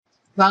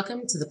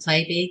Welcome to the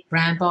Play Big,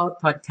 Brand Bold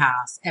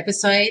podcast,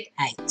 episode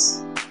 8.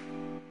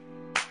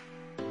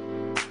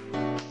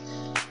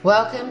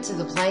 Welcome to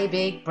the Play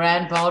Big,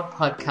 Brand Bold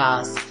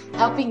podcast,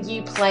 helping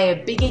you play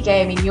a bigger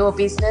game in your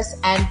business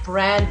and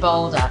brand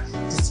bolder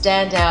to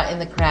stand out in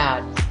the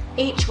crowd.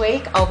 Each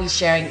week, I'll be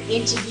sharing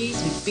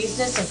interviews with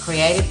business and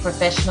creative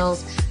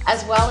professionals,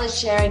 as well as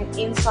sharing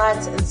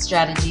insights and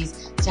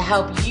strategies to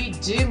help you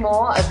do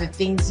more of the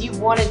things you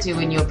want to do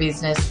in your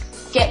business.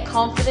 Get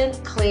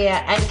confident,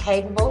 clear, and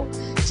capable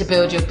to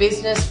build your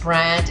business,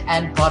 brand,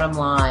 and bottom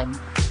line.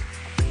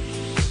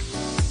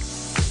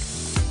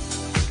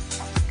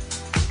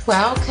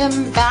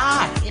 Welcome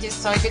back. It is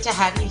so good to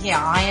have you here.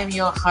 I am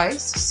your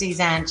host,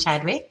 Suzanne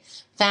Chadwick,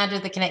 founder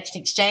of the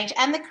Connection Exchange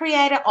and the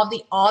creator of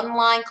the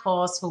online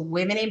course for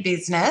women in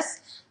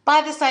business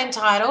by the same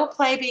title,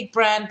 Play Big,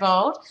 Brand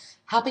Bold,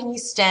 helping you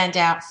stand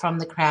out from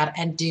the crowd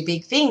and do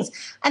big things.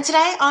 And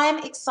today I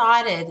am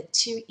excited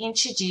to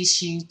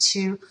introduce you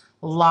to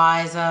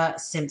Liza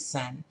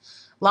Simpson.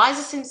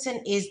 Liza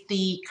Simpson is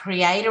the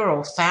creator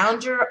or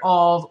founder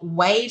of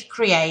Wade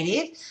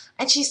Creative,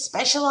 and she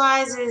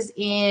specializes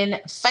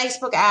in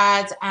Facebook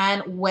ads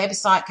and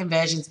website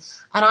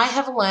conversions. And I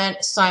have learned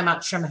so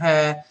much from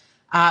her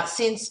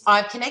since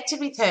I've connected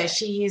with her.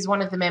 She is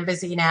one of the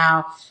members in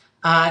our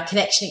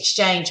Connection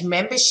Exchange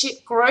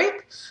membership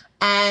group,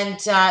 and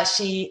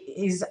she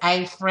is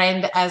a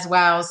friend as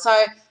well.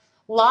 So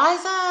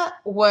Liza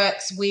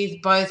works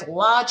with both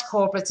large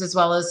corporates as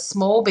well as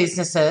small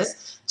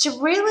businesses to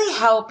really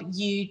help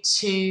you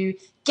to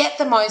get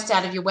the most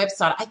out of your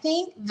website. I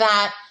think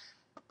that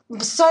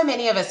so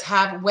many of us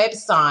have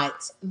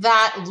websites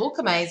that look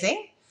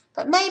amazing,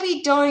 but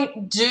maybe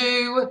don't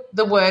do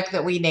the work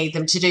that we need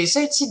them to do.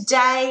 So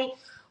today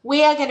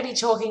we are going to be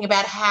talking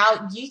about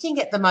how you can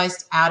get the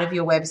most out of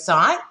your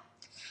website,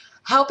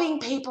 helping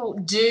people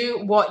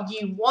do what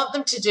you want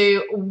them to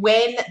do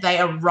when they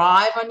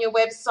arrive on your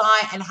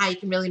website, and how you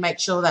can really make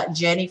sure that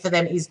journey for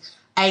them is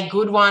a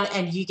good one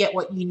and you get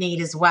what you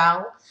need as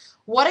well.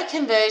 What a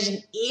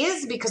conversion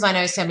is, because I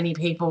know so many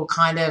people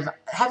kind of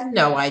have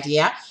no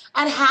idea,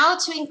 and how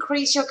to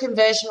increase your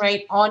conversion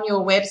rate on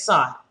your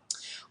website.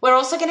 We're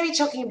also going to be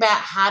talking about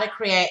how to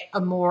create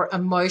a more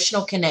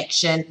emotional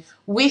connection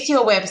with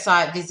your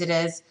website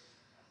visitors.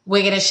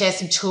 We're going to share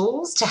some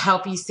tools to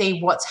help you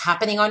see what's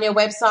happening on your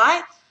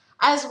website,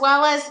 as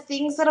well as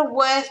things that are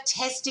worth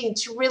testing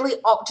to really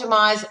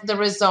optimize the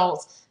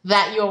results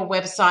that your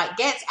website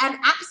gets and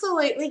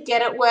absolutely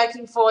get it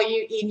working for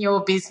you in your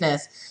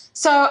business.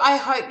 So I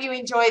hope you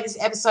enjoy this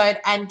episode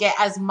and get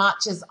as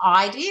much as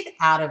I did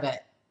out of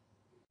it.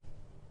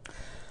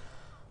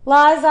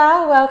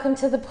 Liza, welcome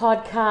to the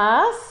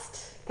podcast.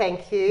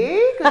 Thank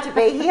you. Good to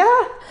be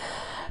here.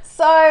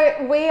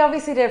 So we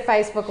obviously did a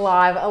Facebook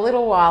Live a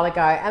little while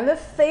ago, and the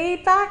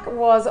feedback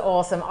was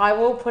awesome. I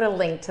will put a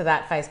link to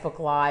that Facebook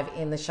Live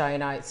in the show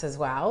notes as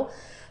well.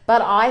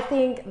 But I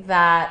think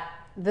that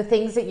the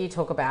things that you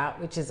talk about,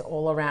 which is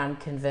all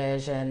around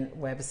conversion,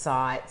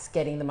 websites,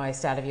 getting the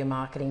most out of your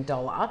marketing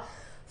dollar,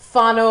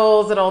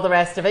 funnels and all the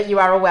rest of it, you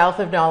are a wealth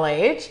of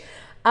knowledge,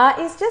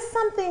 is just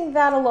something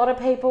that a lot of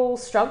people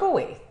struggle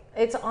with.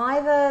 It's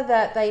either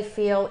that they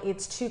feel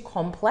it's too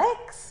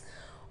complex,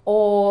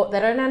 or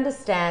they don't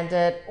understand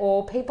it,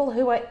 or people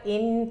who are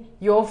in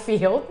your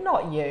field,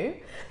 not you,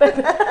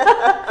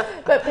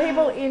 but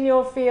people in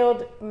your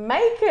field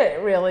make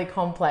it really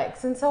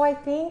complex. And so I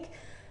think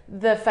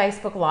the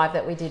Facebook Live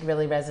that we did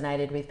really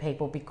resonated with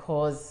people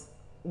because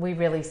we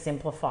really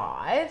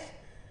simplified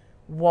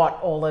what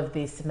all of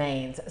this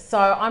means. So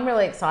I'm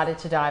really excited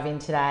to dive in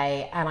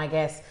today and I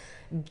guess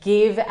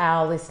give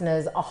our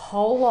listeners a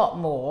whole lot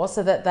more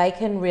so that they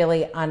can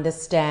really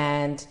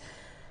understand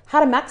how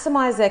to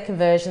maximize their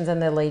conversions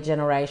and their lead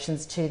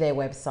generations to their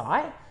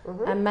website,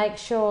 and make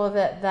sure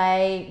that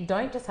they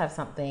don't just have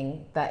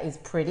something that is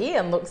pretty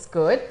and looks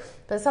good,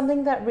 but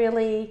something that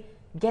really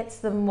gets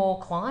them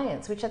more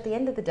clients, which at the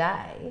end of the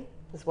day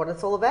is what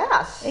it's all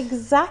about.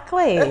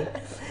 Exactly.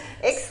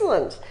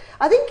 Excellent.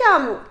 I think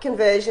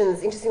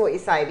conversions, interesting what you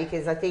say,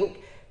 because I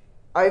think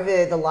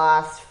over the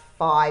last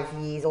 5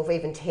 years or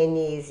even 10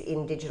 years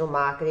in digital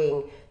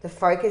marketing, the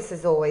focus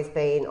has always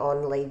been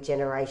on lead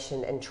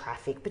generation and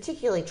traffic,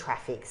 particularly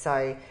traffic.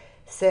 So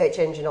search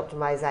engine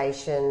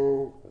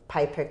optimization,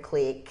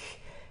 pay-per-click,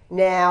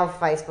 now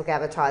Facebook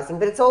advertising,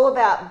 but it's all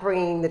about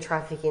bringing the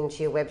traffic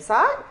into your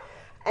website.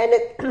 And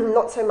it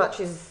not so much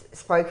is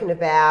spoken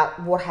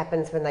about what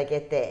happens when they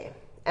get there.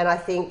 And I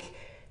think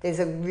there's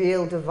a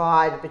real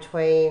divide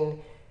between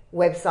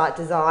website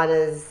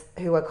designers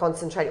who are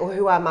concentrating or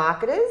who are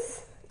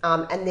marketers,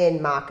 and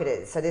then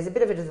marketers. So there's a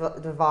bit of a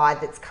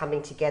divide that's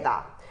coming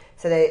together.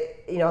 So that,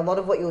 a lot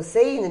of what you'll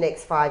see in the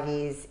next 5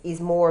 years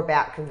is more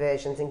about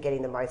conversions and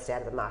getting the most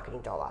out of the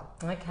marketing dollar.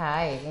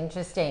 Okay,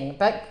 interesting.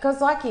 But because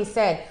like you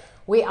said,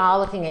 we are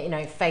looking at,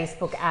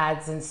 Facebook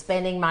ads and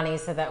spending money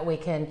so that we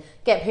can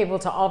get people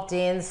to opt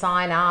in,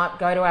 sign up,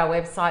 go to our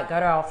website, go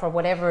to our offer,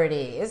 whatever it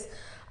is.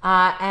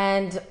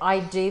 And I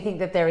do think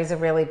that there is a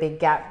really big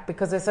gap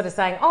because we're sort of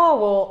saying, oh,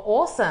 well,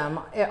 awesome.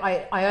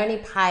 I only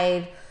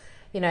paid,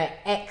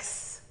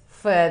 X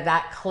for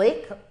that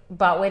click,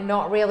 but we're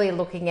not really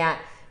looking at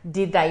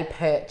did they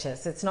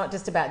purchase. It's not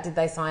just about did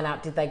they sign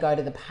up, did they go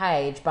to the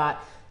page,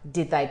 but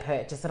did they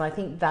purchase. And I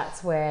think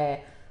that's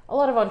where a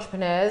lot of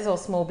entrepreneurs or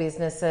small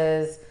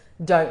businesses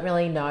don't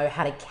really know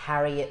how to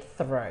carry it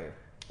through.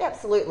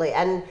 Absolutely.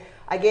 And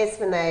I guess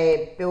when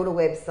they build a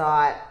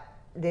website,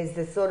 there's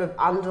this sort of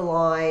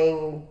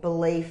underlying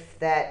belief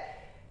that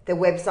the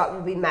website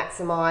will be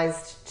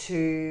maximized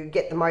to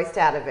get the most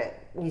out of it.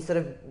 You sort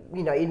of,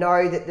 you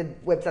know that the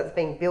website's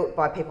being built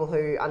by people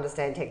who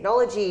understand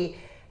technology,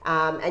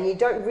 and you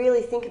don't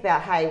really think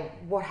about, hey,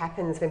 what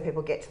happens when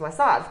people get to my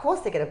site? Of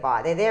course they're going to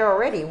buy. They're there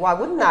already. Why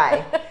wouldn't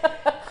they?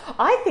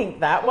 I think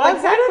that. Why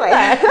exactly.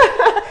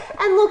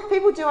 And look,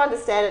 people do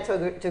understand it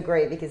to a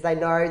degree because they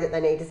know that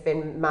they need to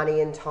spend money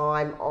and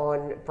time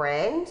on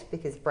brand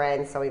because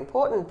brand's so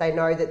important. They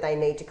know that they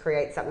need to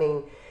create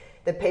something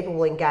that people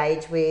will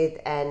engage with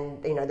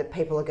and, that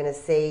people are going to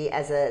see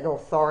as an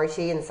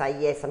authority and say,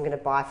 yes, I'm going to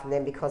buy from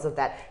them because of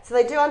that. So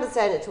they do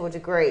understand it to a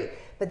degree.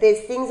 But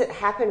there's things that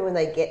happen when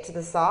they get to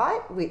the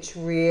site which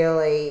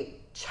really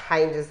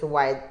changes the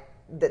way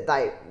that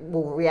they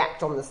will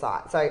react on the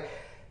site. So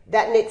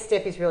that next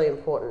step is really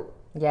important.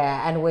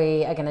 Yeah, and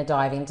we are going to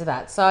dive into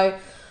that. So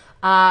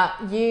I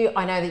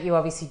know that you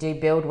obviously do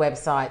build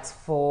websites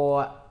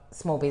for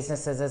small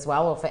businesses as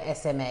well, or for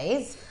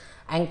SMEs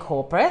and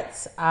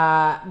corporates,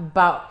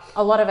 but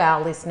a lot of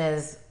our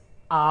listeners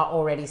are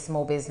already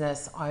small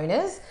business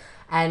owners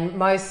and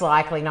most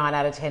likely 9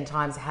 out of 10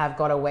 times have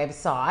got a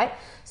website.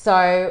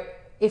 So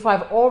if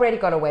I've already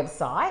got a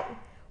website,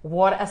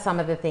 what are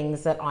some of the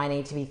things that I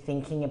need to be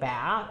thinking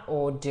about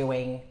or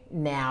doing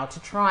now to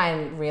try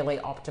and really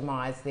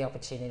optimize the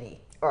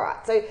opportunity? All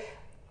right. So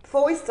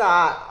before we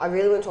start, I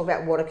really want to talk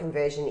about what a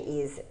conversion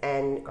is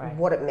and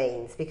what it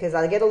means, because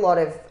I get a lot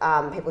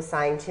of people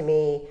saying to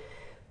me,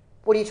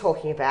 what are you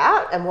talking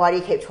about? And why do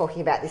you keep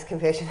talking about this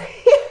conversion?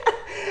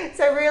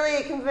 So really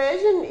a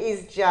conversion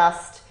is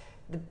just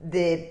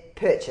the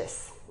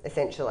purchase,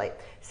 essentially.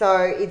 So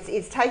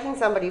it's taking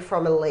somebody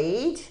from a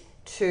lead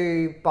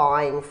to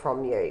buying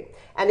from you.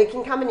 And it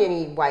can come in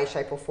any way,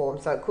 shape or form.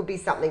 So it could be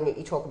something that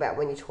you talk about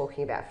when you're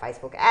talking about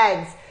Facebook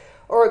ads,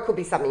 or it could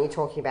be something you're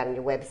talking about on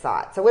your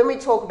website. So when we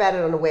talk about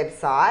it on a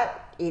website,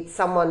 it's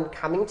someone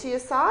coming to your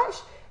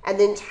site and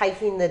then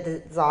taking the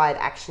desired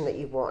action that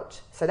you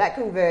want. So that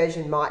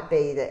conversion might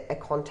be a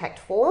contact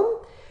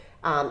form.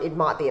 It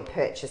might be a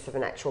purchase of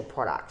an actual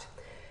product.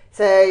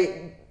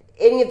 So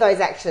any of those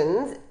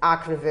actions are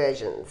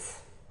conversions,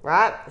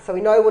 right? So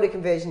we know what a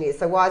conversion is.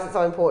 So why is it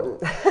so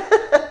important?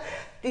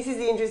 This is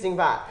the interesting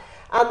part.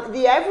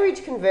 The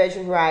average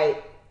conversion rate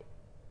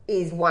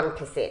is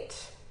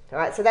 1%. All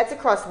right, so that's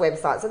across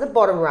websites. So the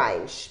bottom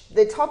range,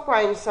 the top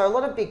range. So a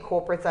lot of big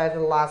corporates over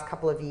the last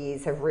couple of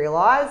years have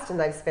realised, and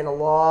they've spent a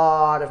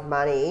lot of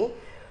money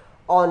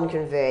on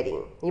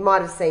converting. You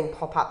might have seen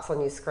pop-ups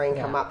on your screen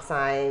come up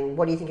saying,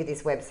 what do you think of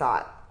this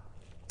website?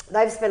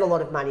 They've spent a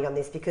lot of money on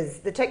this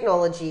because the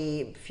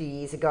technology a few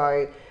years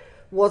ago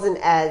wasn't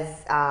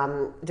as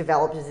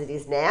developed as it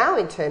is now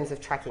in terms of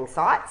tracking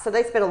sites. So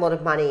they spent a lot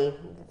of money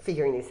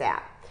figuring this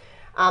out.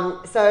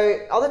 So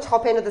on the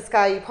top end of the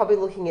scale, you're probably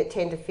looking at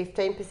 10 to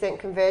 15%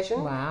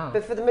 conversion. Wow.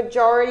 But for the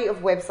majority of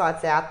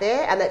websites out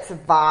there, and that's a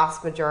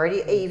vast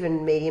majority,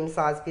 even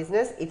medium-sized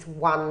business, it's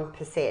 1%.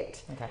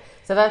 Okay.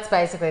 So that's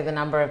basically the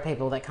number of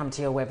people that come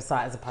to your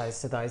website as opposed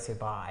to those who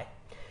buy.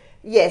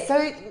 Yeah, so,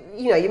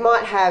 you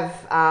might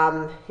have,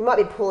 you might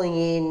be pulling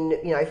in,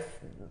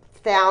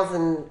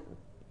 1,000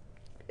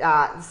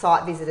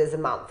 site visitors a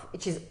month,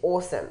 which is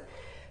awesome.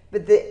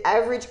 But the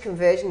average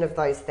conversion of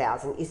those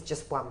 1,000 is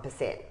just 1%.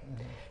 Mm-hmm.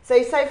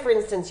 So say, for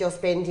instance, you're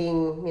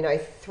spending,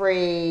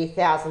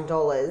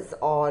 $3,000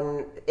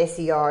 on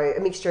SEO, a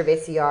mixture of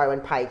SEO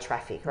and paid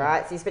traffic, right?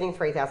 Mm-hmm. So you're spending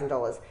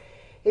 $3,000.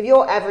 If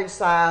your average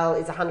sale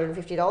is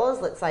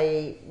 $150, let's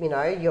say,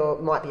 you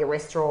might be a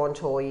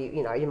restaurant or,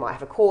 you might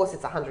have a course,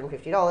 it's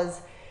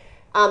 $150.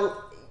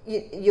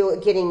 You're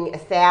getting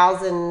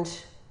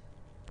 1,000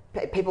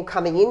 people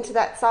coming into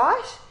that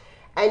site,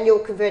 and you're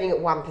converting at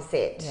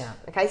 1%. Yeah.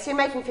 Okay, so you're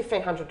making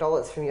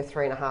 $1,500 from your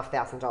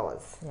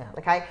 $3,500. Yeah.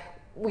 Okay,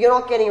 you're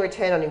not getting a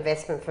return on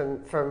investment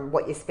from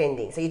what you're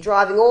spending. So you're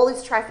driving all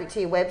this traffic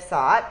to your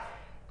website,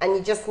 and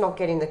you're just not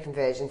getting the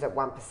conversions at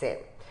 1%.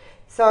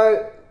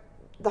 So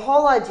the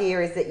whole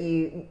idea is that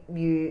you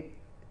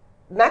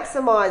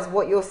maximize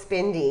what you're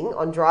spending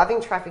on driving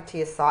traffic to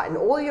your site and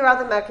all your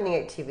other marketing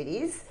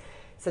activities.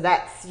 So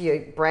that's your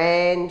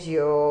brand,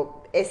 your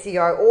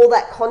SEO, all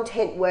that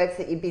content work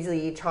that you're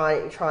busily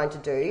trying to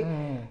do.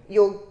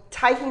 You're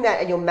taking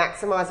that and you're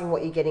maximizing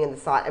what you're getting on the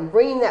site and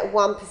bringing that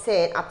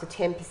 1% up to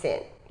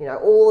 10%.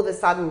 All of a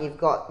sudden you've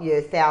got your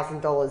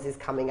 $1,000 is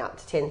coming up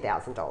to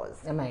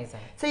 $10,000. Amazing.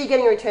 So you're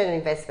getting a return on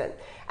investment.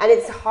 And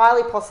it's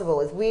highly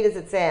possible, as weird as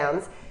it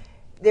sounds,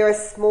 there are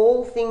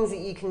small things that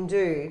you can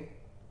do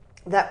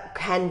that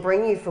can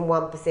bring you from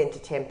 1% to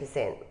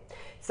 10%.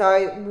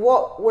 So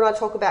when I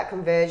talk about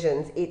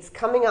conversions, it's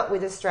coming up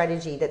with a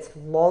strategy that's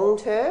long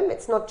term.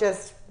 It's not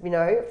just,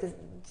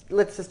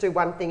 let's just do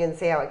one thing and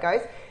see how it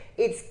goes.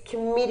 it's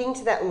committing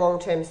to that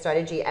long-term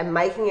strategy and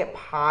making it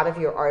part of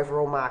your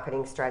overall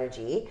marketing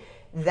strategy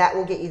that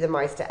will get you the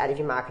most out of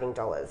your marketing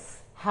dollars.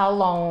 How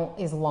long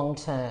is long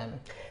term?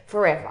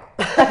 Forever.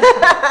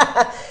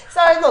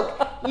 So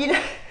look,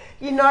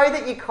 you know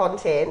that your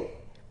content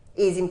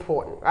is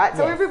important, right?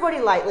 So yes. Everybody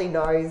lately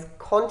knows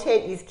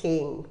content is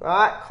king,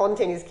 right?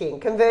 Content is king.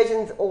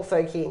 Conversion's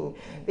also king,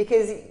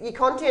 because your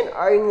content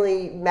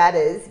only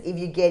matters if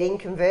you're getting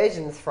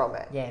conversions from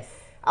it. Yes.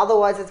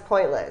 Otherwise, it's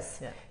pointless.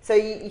 Yeah. So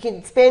you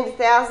can spend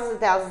thousands and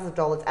thousands of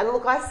dollars. And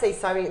look, I see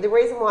so many. The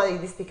reason why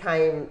this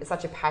became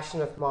such a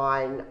passion of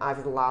mine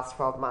over the last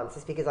 12 months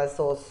is because I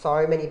saw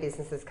so many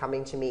businesses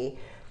coming to me,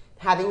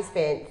 having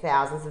spent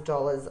thousands of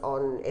dollars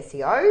on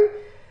SEO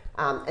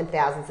and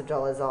thousands of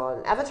dollars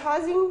on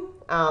advertising,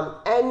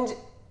 and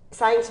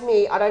saying to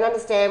me, I don't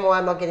understand why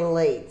I'm not getting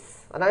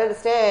leads. I don't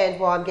understand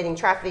why I'm getting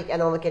traffic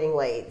and I'm not getting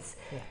leads.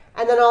 Yeah.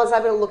 And then I was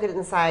able to look at it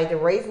and say the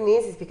reason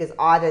is because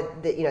either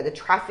the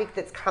traffic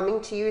that's coming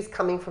to you is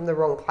coming from the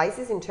wrong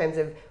places in terms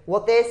of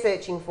what they're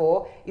searching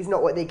for is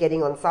not what they're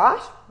getting on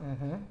site,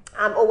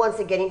 or once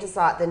they're getting to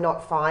site, they're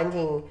not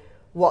finding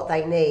what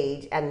they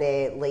need and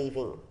they're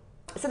leaving.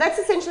 So that's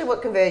essentially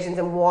what conversions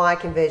and why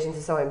conversions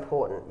are so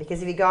important.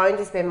 Because if you're going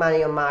to spend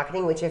money on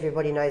marketing, which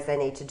everybody knows they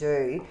need to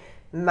do,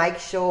 make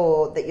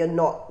sure that you're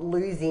not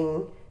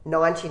losing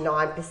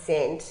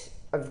 99%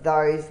 of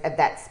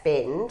that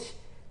spend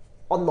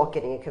on not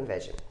getting a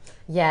conversion.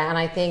 Yeah, and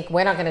I think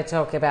we're not going to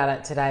talk about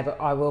it today, but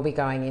I will be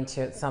going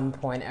into at some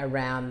point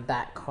around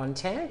that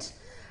content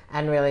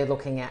and really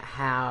looking at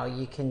how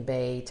you can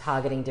be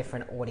targeting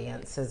different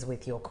audiences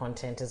with your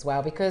content as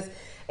well, because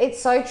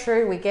it's so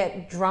true. We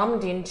get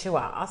drummed into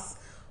us,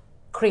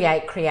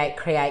 create,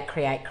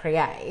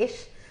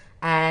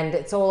 and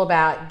it's all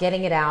about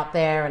getting it out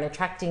there and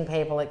attracting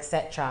people,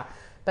 etc.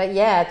 But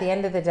yeah, at the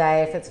end of the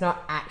day, if it's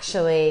not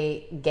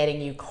actually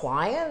getting you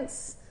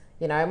clients,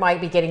 it might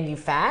be getting you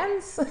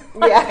fans.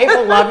 Yeah.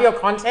 People love your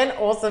content.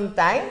 Awesome,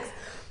 thanks.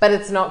 But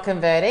it's not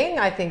converting.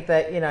 I think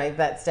that,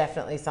 that's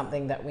definitely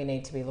something that we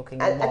need to be looking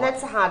at. And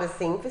that's the hardest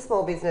thing for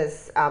small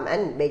business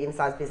and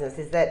medium-sized business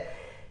is that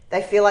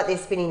they feel like they're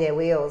spinning their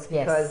wheels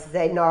because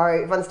they know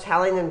everyone's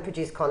telling them to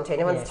produce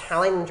content, everyone's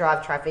telling them to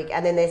drive traffic,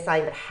 and then they're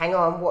saying, but hang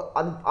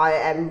on, I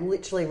am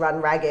literally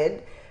run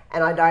ragged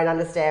and I don't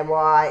understand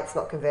why it's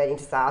not converting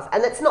to sales.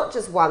 And that's not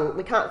just one.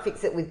 We can't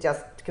fix it with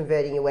just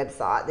converting your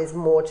website. There's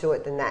more to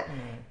it than that.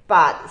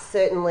 But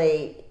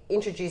certainly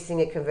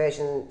introducing a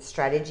conversion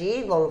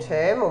strategy long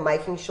term or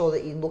making sure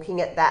that you're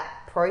looking at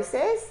that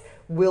process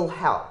will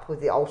help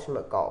with the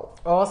ultimate goal.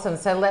 Awesome.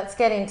 So let's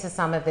get into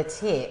some of the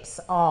tips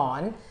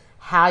on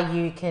how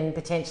you can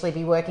potentially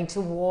be working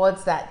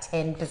towards that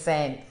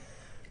 10%.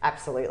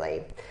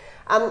 Absolutely.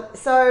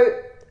 So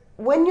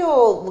when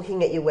you're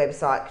looking at your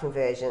website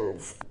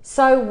conversions...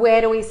 So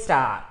where do we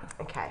start?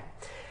 Okay.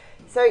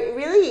 So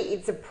really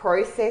it's a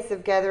process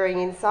of gathering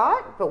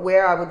insight, but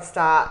where I would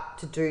start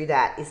to do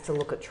that is to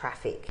look at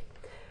traffic.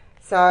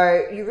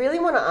 So you really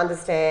want to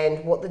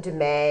understand what the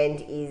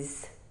demand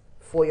is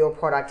for your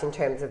product in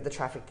terms of the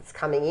traffic that's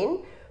coming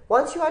in.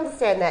 Once you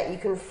understand that, you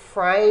can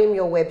frame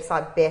your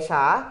website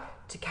better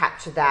to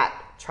capture that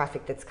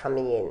traffic that's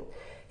coming in.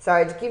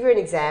 So to give you an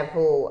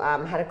example,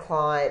 I had a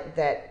client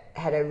that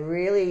had a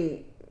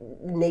really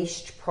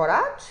niched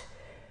product.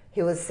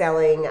 He was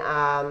selling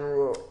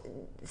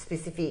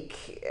specific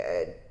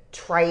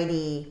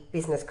tradie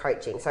business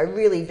coaching, so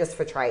really just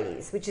for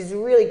tradies, which is a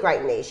really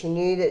great niche. He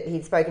knew that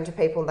he'd spoken to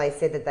people and they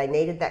said that they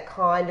needed that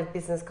kind of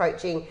business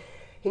coaching.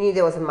 He knew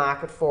there was a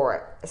market for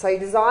it. So he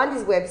designed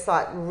his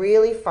website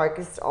really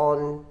focused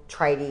on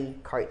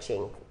tradie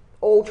coaching,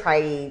 all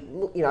tradie,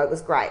 it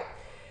was great.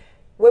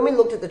 When we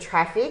looked at the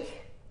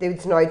traffic, there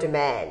was no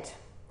demand,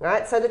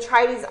 right? So the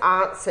tradies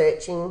aren't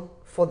searching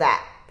for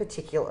that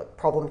particular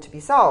problem to be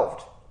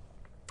solved.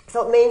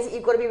 So it means that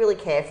you've got to be really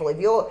careful. If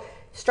you're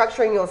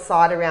structuring your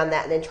site around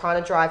that and then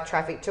trying to drive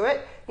traffic to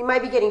it, you may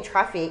be getting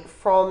traffic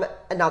from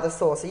another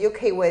source. So your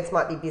keywords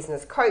might be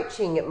business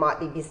coaching, it might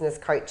be business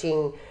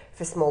coaching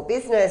for small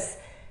business.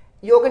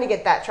 You're going to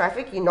get that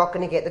traffic, you're not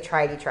going to get the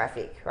tradie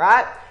traffic,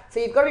 right? So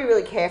you've got to be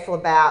really careful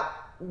about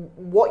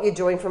what you're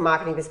doing from a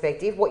marketing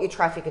perspective, what your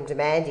traffic and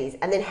demand is,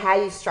 and then how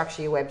you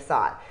structure your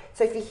website.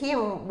 So for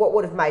him, what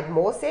would have made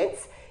more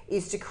sense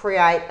is to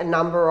create a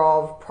number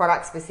of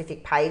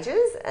product-specific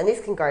pages, and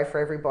this can go for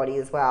everybody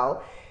as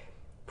well.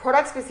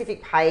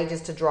 Product-specific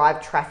pages to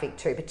drive traffic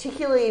to,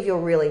 particularly if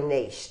you're really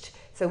niched.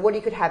 So what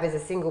you could have is a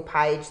single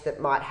page that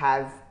might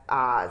have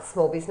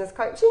small business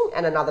coaching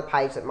and another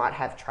page that might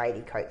have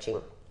tradie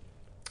coaching.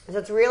 So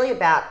it's really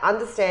about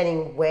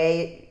understanding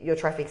where your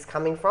traffic's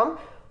coming from,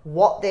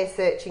 what they're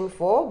searching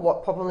for,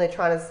 what problem they're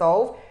trying to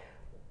solve,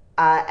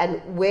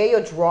 and where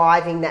you're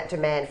driving that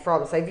demand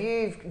from. So if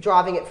you're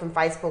driving it from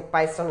Facebook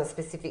based on a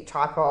specific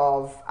type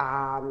of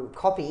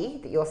copy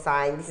that you're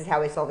saying, this is how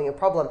we're solving a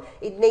problem,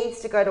 it needs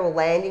to go to a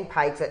landing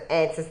page that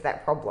answers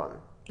that problem.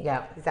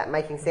 Yeah. Is that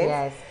making sense?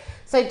 Yes.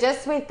 So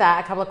just with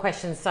that, a couple of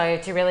questions. So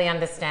to really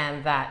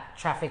understand that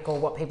traffic or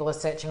what people are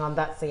searching on,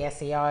 that's the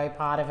SEO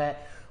part of it.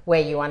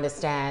 where you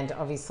understand,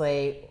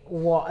 obviously,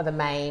 what are the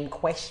main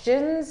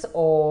questions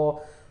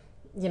or,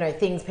 you know,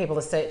 things people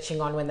are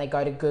searching on when they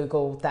go to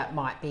Google that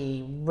might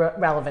be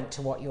relevant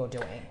to what you're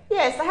doing.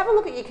 Yeah, so have a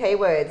look at your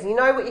keywords. You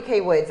know what your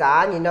keywords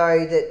are, and you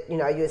know that, you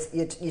know,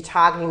 you're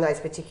targeting those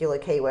particular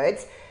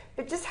keywords.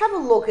 But just have a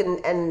look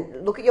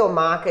and look at your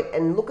market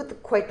and look at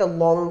the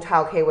long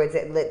tail keywords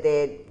that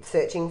they're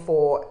searching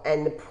for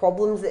and the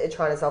problems that they're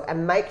trying to solve,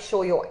 and make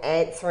sure you're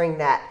answering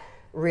that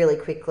really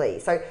quickly.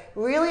 So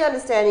really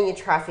understanding your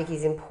traffic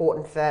is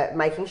important for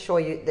making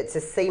sure that's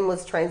a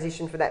seamless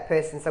transition for that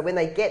person. So when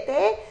they get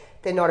there,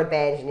 they're not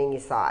abandoning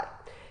your site.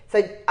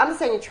 So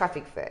understand your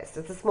traffic first.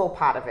 It's a small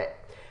part of it.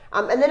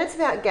 And then it's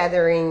about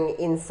gathering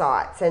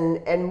insights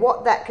and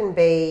what that can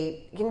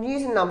be. You can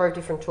use a number of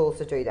different tools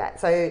to do that.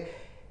 So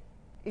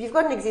if you've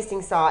got an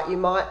existing site, you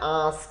might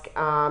ask,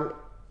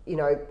 you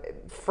know,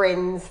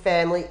 friends,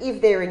 family,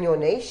 if they're in your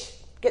niche,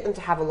 get them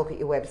to have a look at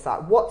your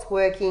website. What's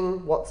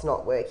working, what's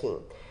not working.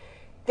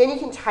 Then you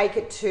can take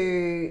it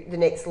to the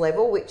next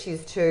level, which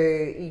is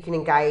you can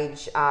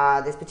engage,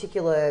 there's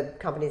particular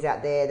companies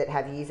out there that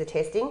have user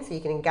testing, so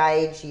you can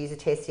engage user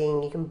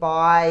testing. You can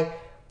buy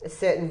a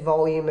certain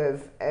volume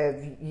of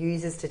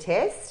users to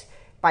test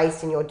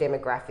based on your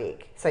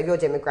demographic. So if your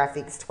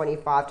demographic is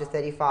 25 to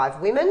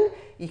 35 women,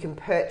 you can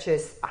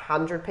purchase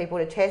 100 people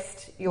to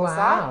test your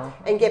site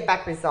and get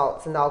back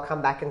results, and they'll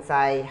come back and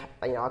say,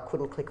 you know, I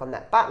couldn't click on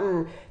that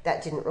button,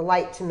 that didn't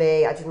relate to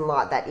me, I didn't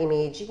like that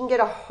image. You can get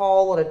a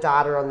whole lot of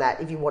data on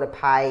that if you want to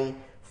pay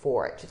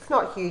for it. It's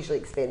not hugely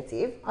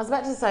expensive. I was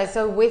about to say,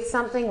 so with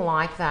something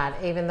like that,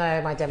 even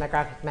though my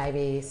demographic may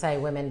be, say,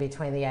 women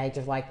between the age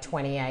of like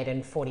 28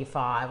 and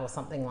 45 or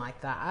something like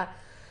that,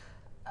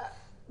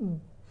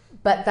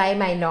 but they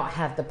may not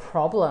have the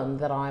problem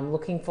that I'm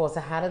looking for. So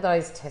how do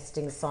those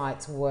testing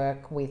sites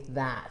work with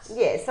that?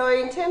 Yeah, so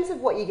in terms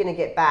of what you're going to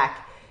get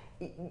back,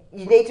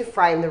 you need to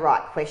frame the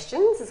right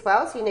questions as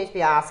well. So you need to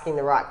be asking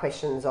the right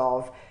questions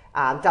of,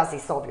 does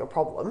this solve your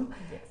problem?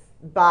 Yes.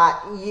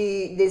 But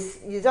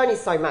there's only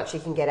so much you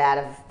can get out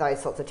of those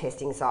sorts of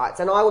testing sites.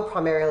 And I would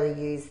primarily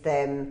use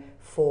them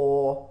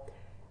for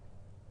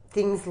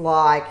things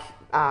like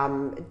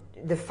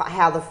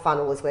how the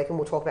funnel is working.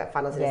 We'll talk about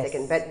funnels in a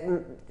second.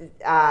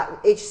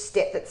 But each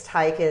step that's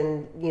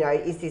taken, you know,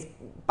 is this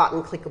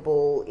button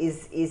clickable?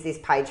 Is this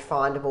page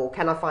findable?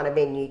 Can I find a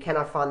menu? Can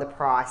I find the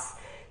price?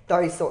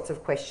 Those sorts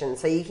of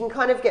questions. So you can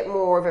kind of get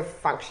more of a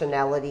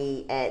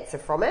functionality answer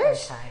from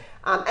it. Okay.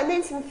 And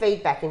then some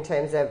feedback in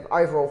terms of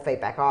overall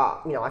feedback.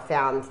 I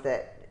found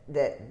that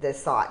the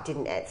site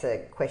didn't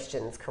answer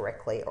questions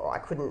correctly, or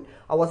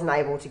I wasn't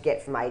able to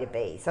get from A to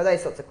B. So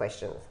those sorts of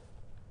questions.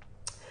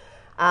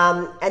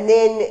 And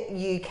then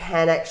you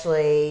can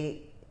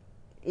actually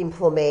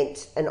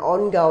implement an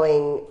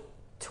ongoing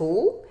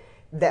tool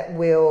that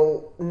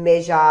will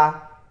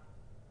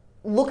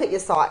look at your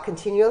site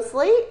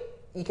continuously.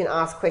 You can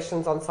ask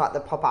questions on site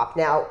that pop up.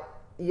 Now,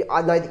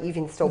 I know that you've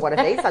installed one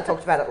of these. I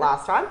talked about it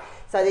last time.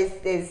 So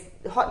there's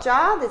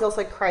Hotjar, there's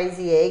also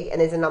Crazy Egg,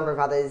 and there's a number of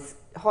others.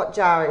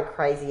 Hotjar and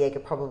Crazy Egg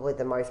are probably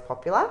the most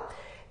popular.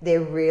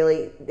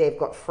 They've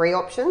got free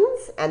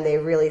options, and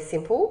they're really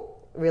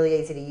simple, really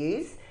easy to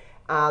use.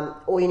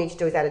 All you need to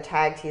do is add a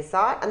tag to your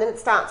site, and then it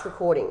starts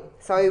recording.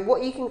 So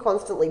what you can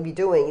constantly be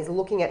doing is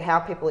looking at how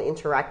people are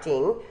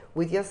interacting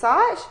with your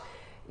site.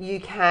 You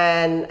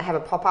can have a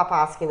pop-up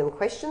asking them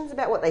questions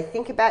about what they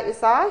think about your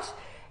site,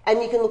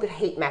 and you can look at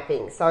heat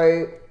mapping.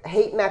 So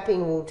heat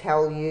mapping will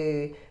tell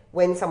you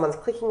when someone's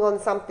clicking on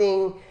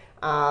something.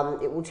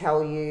 It will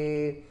tell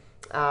you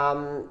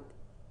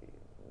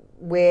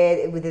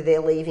whether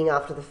they're leaving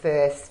after the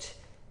first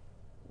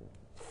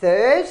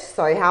third.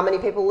 So how many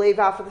people leave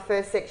after the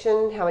first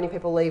section? How many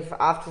people leave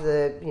after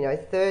the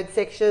third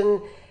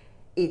section?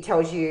 It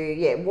tells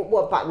you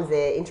what buttons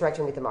they're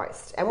interacting with the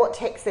most and what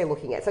text they're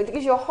looking at. So it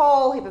gives you a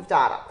whole heap of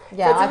data.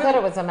 Yeah, so I thought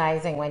it was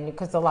amazing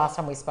because the last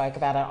time we spoke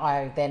about it,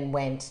 I then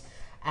went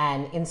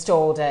and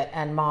installed it,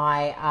 and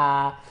my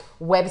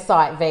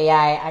website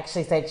VA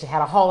actually said she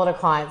had a whole lot of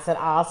clients that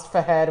asked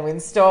for her to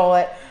install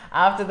it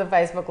after the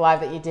Facebook Live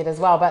that you did as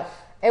well. But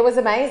it was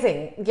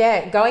amazing.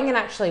 Yeah, going and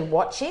actually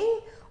watching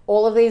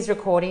all of these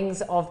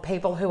recordings of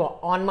people who are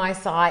on my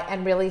site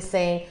and really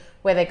seeing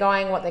where they're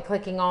going, what they're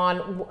clicking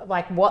on,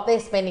 like what they're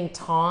spending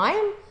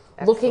time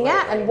looking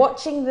at, and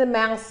watching the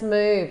mouse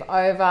move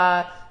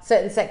over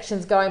certain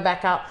sections going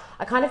back up.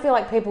 I kind of feel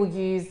like people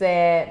use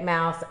their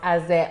mouse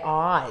as their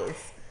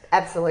eyes.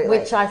 Absolutely.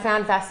 Which I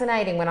found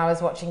fascinating when I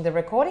was watching the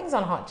recordings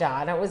on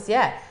Hotjar, and it was,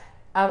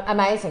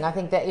 amazing. I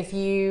think that if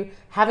you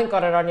haven't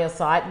got it on your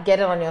site, get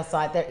it on your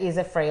site. There is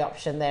a free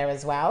option there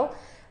as well.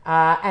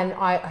 And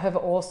I have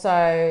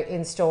also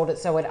installed it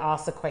so it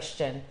asks a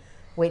question,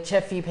 which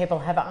a few people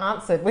have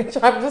answered, which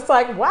I'm just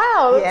like,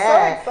 wow, that's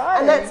so exciting.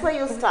 And that's where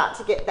you'll start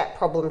to get that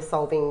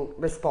problem-solving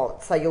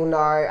response. So you'll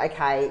know,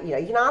 okay,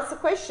 you can ask the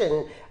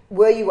question,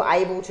 were you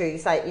able to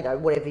say,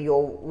 whatever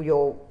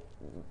your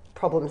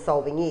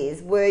problem-solving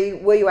is, were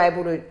you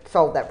able to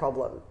solve that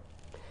problem?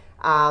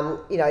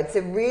 It's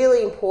a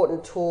really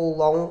important tool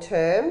long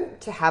term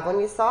to have on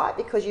your site,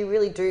 because you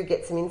really do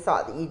get some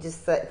insight that you just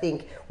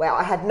think, wow,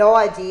 I had no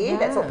idea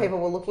that's what people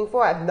were looking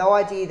for. I have no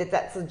idea that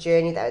that's the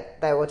journey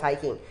that they were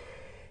taking.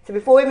 So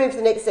before we move to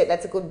the next step,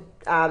 that's a good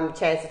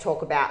chance to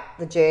talk about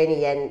the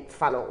journey and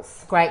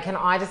funnels. Great. Can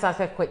I just ask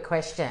a quick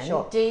question?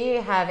 Sure. Do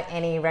you have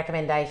any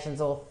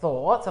recommendations or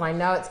thoughts, and I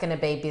know it's going to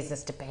be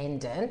business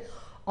dependent,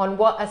 on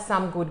what are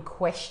some good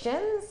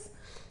questions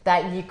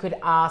that you could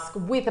ask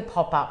with a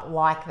pop-up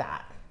like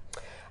that?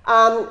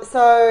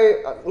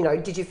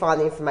 Did you find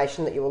the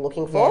information that you were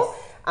looking for?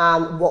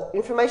 Yes. What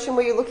information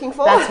were you looking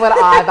for? That's what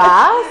I've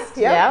asked.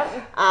 Yeah.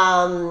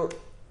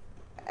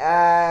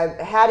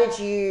 How did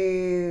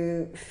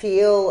you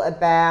feel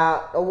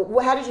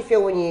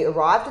when you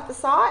arrived at the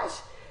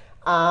site?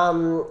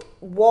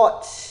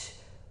 What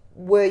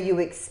were you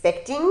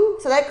expecting?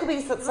 So that could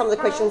be some of the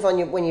questions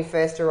when you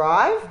first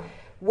arrive.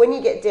 When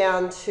you get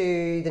down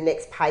to the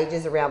next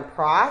pages around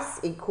price,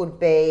 it could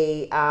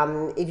be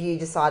if you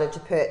decided to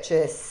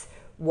purchase,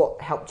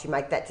 what helped you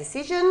make that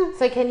decision.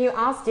 So can you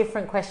ask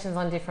different questions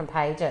on different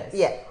pages?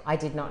 Yeah. I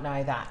did not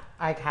know that.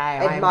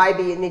 Okay.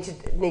 You need to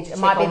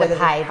check on whether the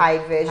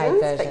paid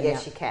versions, but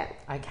yes, you can.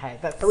 Okay,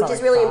 that's which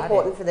is really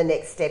important for the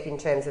next step in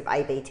terms of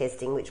A/B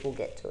testing, which we'll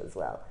get to as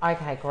well.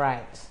 Okay,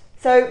 great.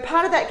 So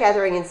part of that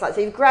gathering insight,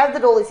 so you've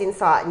gathered all this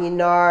insight and you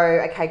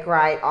know, okay,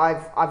 great,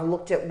 I've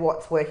looked at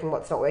what's working,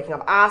 what's not working.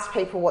 I've asked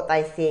people what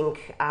they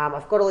think.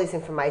 I've got all this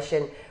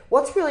information.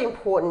 What's really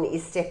important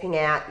is stepping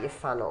out your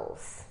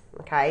funnels.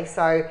 Okay,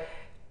 so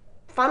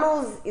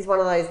funnels is one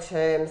of those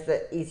terms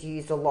that is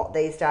used a lot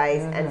these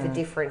days and for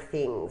different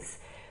things.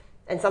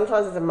 And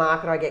sometimes as a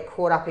marketer, I get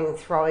caught up in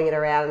throwing it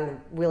around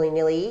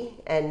willy-nilly,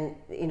 and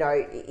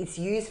it's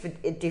used for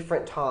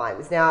different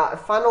times. Now, a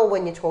funnel,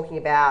 when you're talking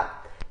about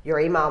your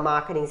email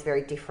marketing, is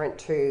very different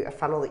to a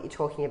funnel that you're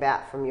talking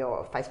about from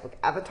your Facebook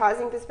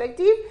advertising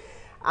perspective.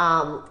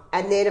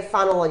 And then a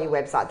funnel on your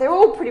website. They're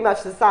all pretty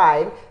much the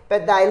same,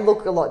 but they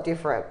look a lot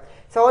different.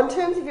 So in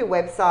terms of your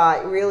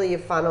website, really your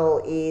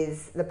funnel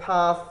is the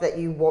path that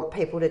you want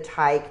people to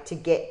take to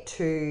get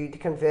to the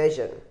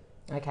conversion.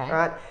 Okay.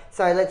 Right?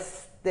 So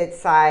let's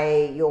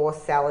say you're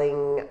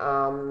selling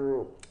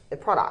a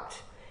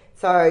product.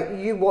 So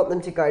you want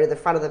them to go to the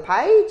front of the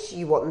page,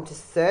 you want them to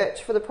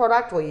search for the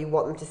product, or you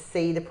want them to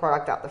see the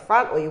product up the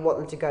front, or you want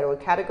them to go to a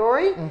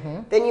category.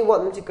 Then you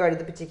want them to go to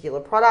the particular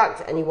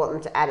product, and you want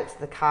them to add it to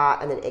the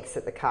cart and then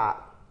exit the cart.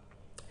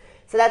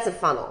 So that's a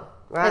funnel,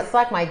 right? It's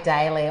like my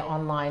daily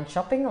online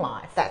shopping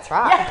life. That's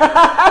right.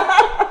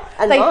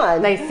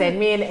 And they send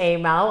me an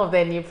email of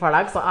their new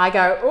products. So I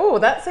go, oh,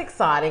 that's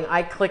exciting.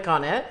 I click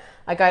on it.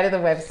 I go to the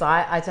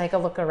website. I take a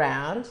look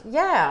around.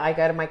 Yeah, I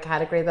go to my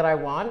category that I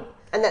want.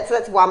 And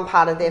that's one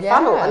part of their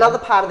funnel. Another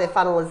part of their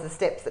funnel is the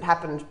steps that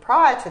happened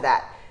prior to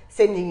that,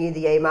 sending you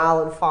the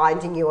email and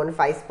finding you on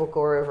Facebook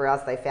or wherever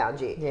else they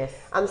found you. Yes.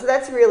 So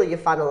that's really your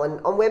funnel.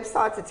 And on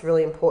websites, it's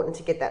really important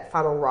to get that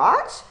funnel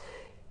right.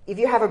 If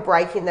you have a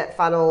break in that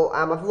funnel,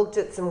 I've looked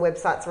at some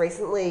websites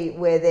recently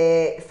where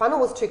their funnel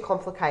was too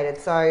complicated.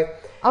 So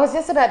I was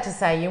just about to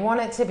say, you want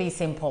it to be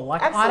simple.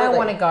 Like, absolutely. I don't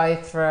want to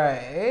go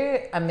through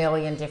a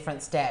million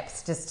different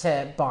steps just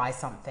to buy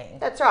something.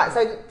 That's right.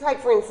 So take,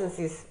 for instance,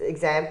 this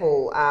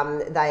example.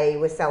 They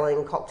were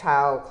selling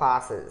cocktail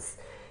classes.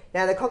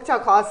 Now, the cocktail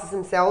classes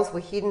themselves were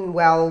hidden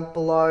well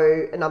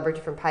below a number of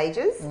different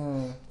pages.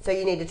 So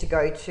you needed to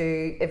go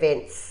to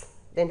events,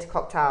 then to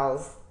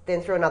cocktails, then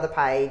through another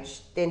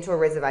page, then to a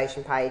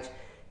reservation page.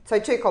 So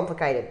too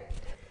complicated.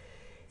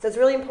 So it's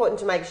really important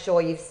to make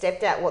sure you've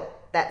stepped out what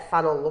that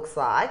funnel looks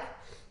like,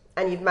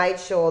 and you've made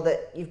sure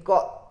that you've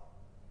got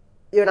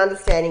an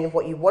understanding of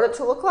what you want it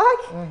to look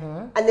like,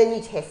 and then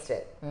you test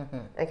it.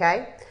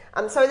 Okay?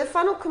 So the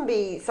funnel can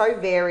be so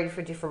varied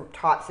for different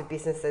types of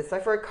businesses. So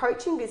for a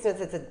coaching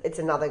business, it's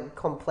another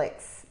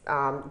complex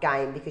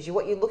game, because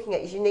what you're looking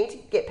at is you need to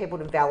get people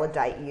to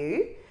validate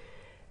you.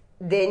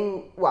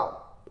 Then,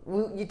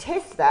 you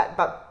test that,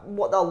 but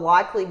what they'll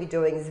likely be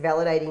doing is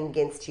validating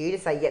against you to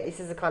say, yeah,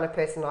 this is the kind of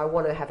person I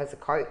want to have as a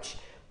coach.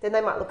 Then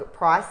they might look at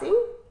pricing,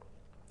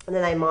 and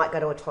then they might go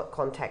to a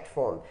contact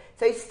form.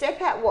 So you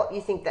step out what you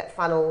think that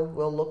funnel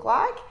will look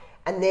like,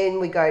 and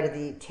then we go to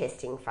the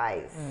testing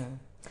phase.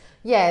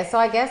 Yeah, so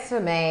I guess for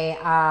me,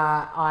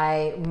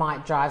 I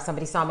might drive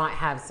somebody. So I might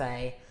have,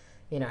 say,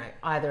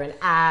 either an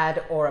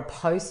ad or a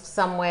post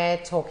somewhere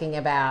talking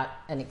about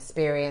an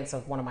experience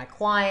of one of my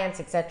clients,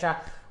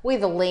 etc.,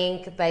 with a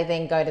link. They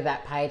then go to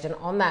that page, and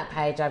on that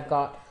page I've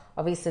got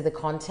obviously the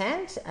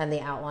content and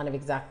the outline of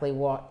exactly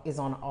what is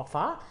on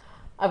offer.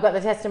 I've got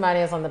the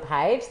testimonials on the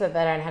page so that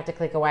they don't have to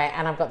click away,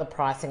 and I've got the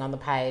pricing on the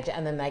page,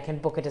 and then they can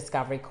book a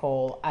discovery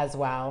call as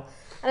well.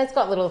 And it's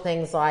got little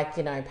things like,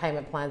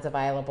 payment plans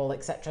available,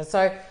 etc.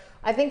 So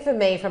I think for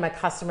me, from a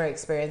customer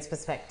experience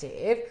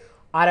perspective,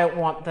 I don't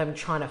want them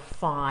trying to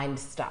find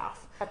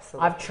stuff.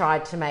 Absolutely. I've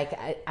tried to make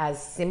it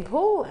as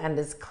simple and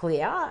as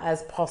clear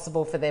as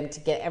possible for them to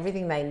get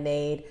everything they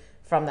need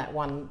from that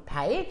one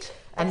page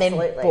and then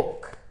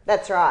book.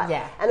 That's right.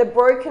 Yeah. And a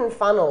broken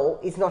funnel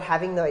is not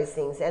having those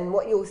things. And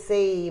what you'll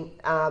see,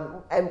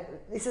 and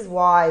this is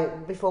why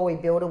before we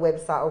build a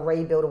website or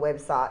rebuild a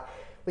website,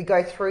 we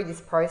go through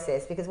this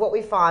process, because what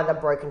we find are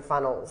broken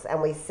funnels,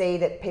 and we see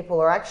that people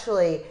are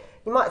actually,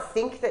 you might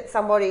think that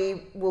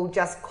somebody will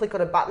just click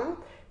on a button,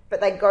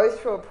 but they go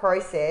through a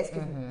process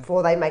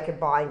before they make a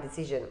buying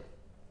decision.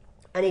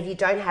 And if you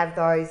don't have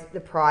those, the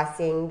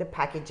pricing, the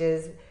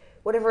packages,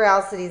 whatever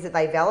else it is that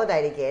they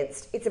validate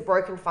against, it's a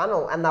broken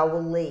funnel and they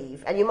will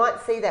leave. And you might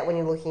see that when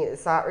you're looking at the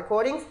site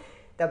recordings.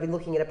 They'll be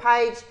looking at a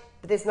page,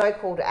 but there's no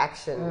call to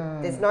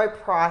action. There's no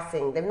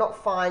pricing. They're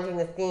not finding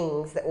the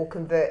things that will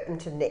convert them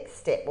to the next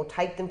step or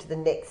take them to the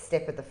next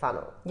step of the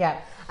funnel. Yeah.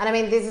 And I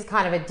mean, this is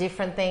kind of a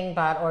different thing,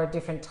 or a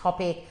different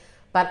topic,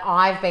 but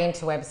I've been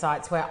to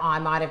websites where I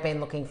might have been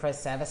looking for a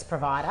service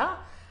provider,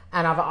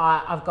 and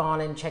I've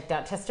gone and checked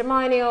out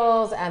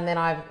testimonials, and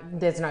then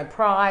there's no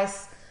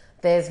price,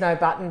 there's no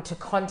button to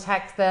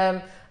contact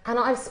them, and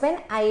I've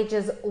spent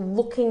ages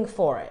looking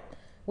for it,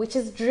 which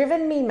has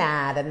driven me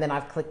mad. And then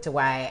I've clicked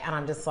away, and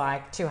I'm just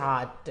like, too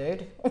hard,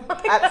 dude.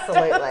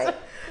 Absolutely.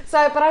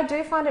 But I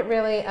do find it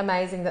really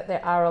amazing that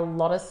there are a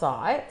lot of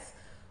sites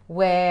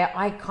where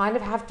I kind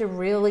of have to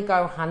really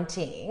go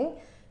hunting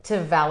to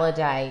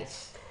validate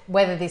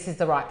whether this is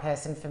the right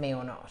person for me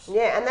or not.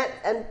 Yeah,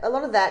 and a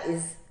lot of that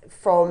is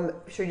from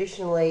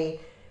traditionally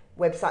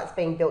websites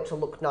being built to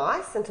look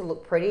nice and to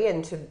look pretty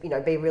and to,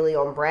 be really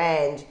on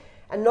brand,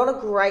 and not a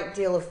great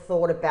deal of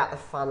thought about the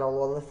funnel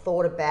or the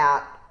thought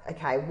about,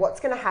 okay,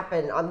 what's going to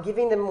happen? I'm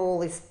giving them all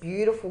this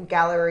beautiful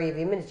gallery of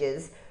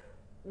images.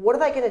 What are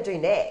they going to do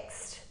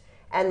next?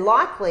 And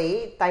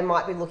likely they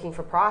might be looking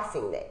for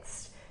pricing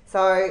next.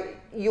 So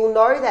you'll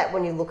know that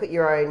when you look at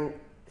your own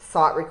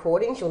site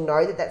recordings, you'll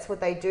know that that's what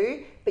they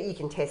do, but you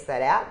can test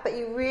that out. But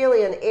you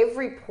really, on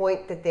every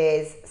point that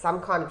there's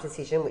some kind of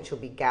decision, which will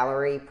be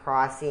gallery,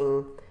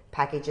 pricing,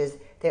 packages,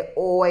 there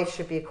always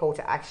should be a call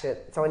to action.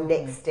 So a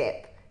next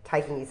step,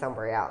 taking you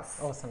somewhere else.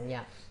 Awesome,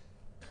 yeah.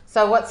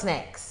 So what's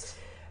next?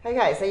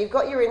 Okay, so you've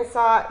got your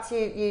insights,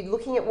 you're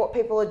looking at what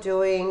people are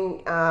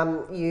doing,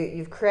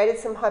 you've created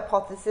some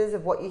hypotheses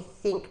of what you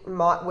think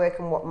might work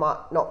and what might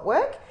not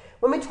work.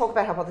 When we talk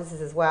about hypotheses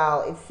as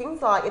well, it's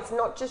things like, it's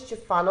not just your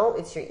funnel,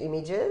 it's your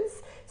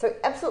images. So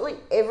absolutely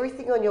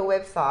everything on your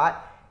website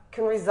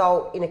can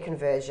result in a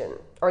conversion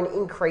or an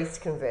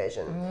increased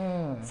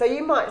conversion. So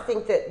you might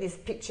think that this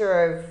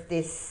picture of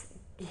this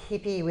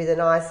hippie with a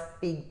nice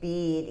big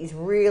beard is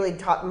really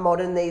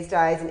modern these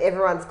days, and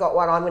everyone's got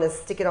one. I'm going to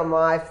stick it on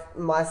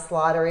my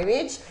slider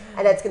image,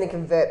 and that's going to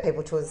convert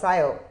people to a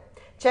sale.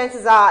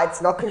 Chances are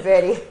it's not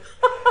converting.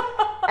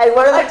 And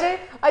one of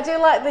I do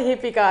like the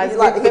hippie guys,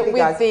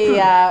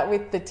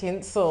 with the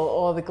tinsel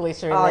or the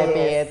glitter in their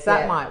beards.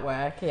 That might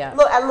work. Yeah.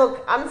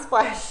 Look,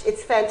 Unsplash.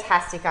 It's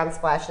fantastic,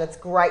 Unsplash, and it's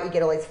great. You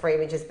get all these free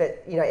images,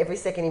 but every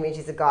second image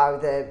is a guy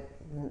with a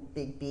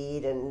big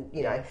beard, and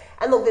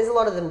and look, there's a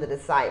lot of them that are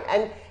the same,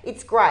 and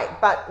it's great.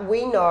 But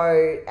we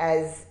know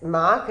as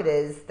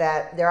marketers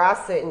that there are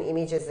certain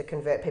images that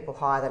convert people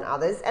higher than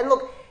others. And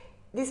look,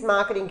 this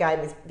marketing game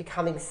is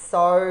becoming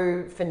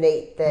so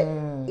finite that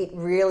it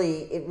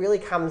really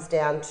comes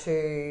down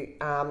to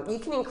you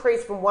can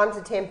increase from 1 to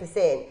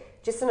 10%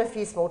 just on a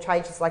few small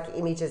changes like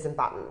images and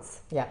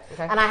buttons. Yeah.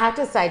 Okay? And I have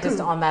to say just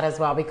on that as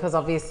well, because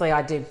obviously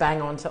I do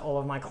bang on to all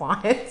of my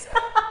clients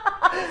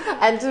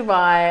and to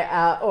my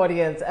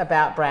audience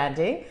about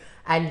branding.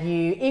 And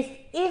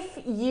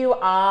if you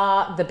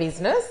are the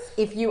business,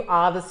 if you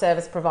are the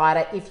service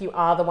provider, if you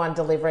are the one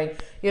delivering,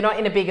 you're not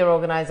in a bigger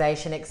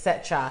organization,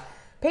 etc.,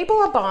 people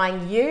are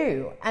buying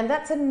you. And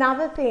that's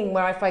another thing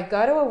where if I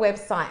go to a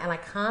website and I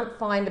can't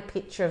find a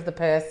picture of the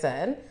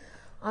person,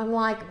 I'm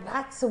like,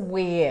 that's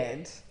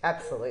weird.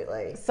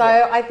 Absolutely. So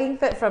I think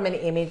that from an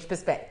image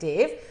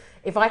perspective,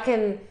 if I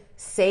can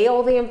see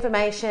all the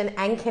information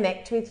and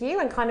connect with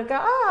you and kind of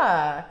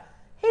go,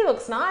 he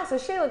looks nice or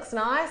she looks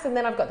nice, and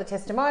then I've got the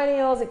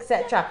testimonials,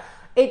 etc.,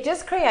 it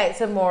just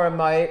creates a more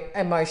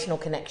emotional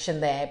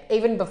connection there,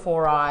 even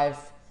before I've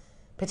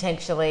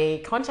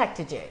potentially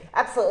contacted you.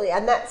 Absolutely,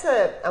 and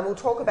and we'll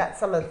talk about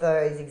some of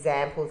those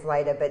examples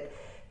later, but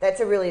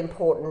that's a really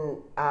important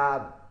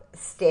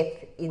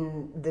step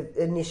in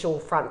the initial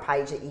front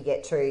page that you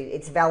get to.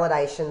 It's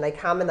validation. They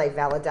come and they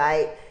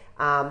validate.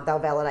 They'll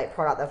validate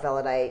product, they'll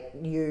validate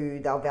you,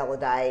 they'll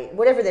validate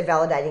whatever they're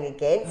validating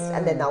against,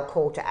 and then they'll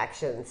call to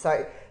action.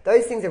 So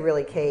those things are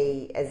really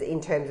key as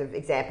in terms of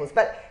examples.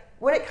 But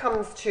when it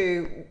comes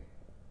to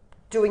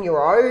doing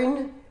your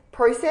own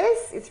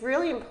process, it's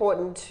really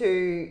important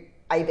to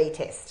A/B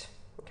test.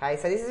 Okay,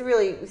 so this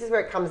is where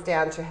it comes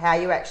down to how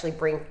you actually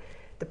bring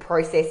the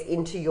process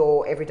into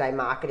your everyday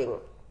marketing.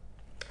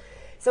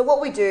 So what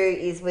we do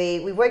is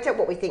we worked out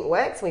what we think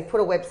works, and we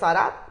put a website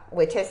up,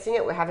 we're testing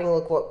it, we're having a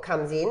look what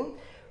comes in.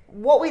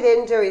 What we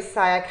then do is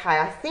say, okay,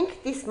 I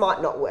think this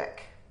might not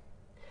work.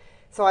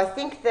 So I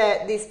think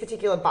that this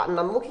particular button,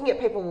 I'm looking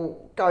at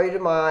people go to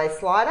my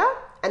slider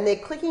and they're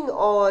clicking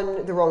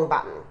on the wrong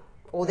button,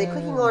 or they're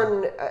clicking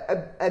on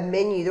a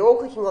menu, they're all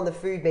clicking on the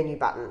food menu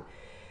button.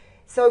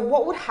 So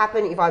what would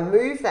happen if I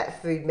move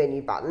that food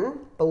menu button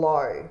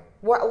below?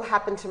 What will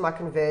happen to my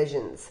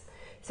conversions?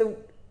 So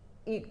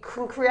you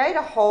can create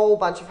a whole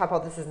bunch of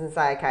hypotheses and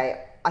say,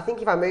 okay, I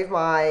think if I move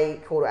my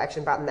call to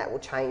action button, that will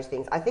change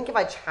things. I think if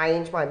I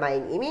change my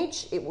main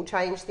image, it will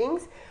change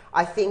things.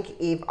 I think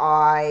if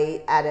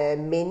I add a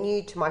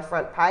menu to my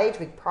front page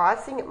with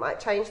pricing, it might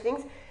change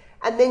things.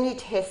 And then you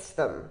test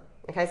them.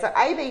 Okay, so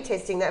A/B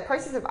testing, that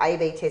process of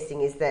A/B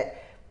testing is that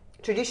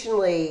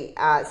traditionally,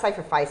 say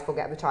for Facebook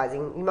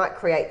advertising, you might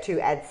create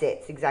 2 ad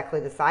sets exactly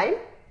the same,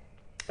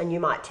 and you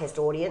might test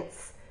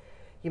audience,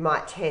 you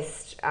might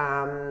test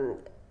an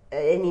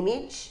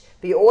image,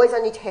 but you always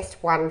only test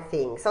one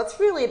thing. So it's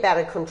really about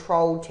a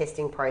controlled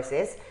testing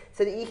process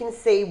so that you can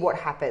see what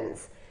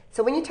happens.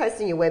 So when you're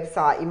testing your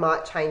website, you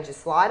might change a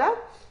slider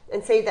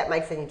and see if that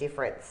makes any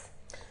difference.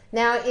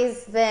 Now,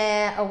 is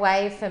there a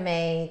way for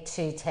me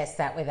to test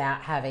that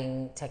without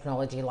having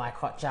technology like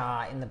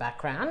Hotjar in the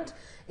background?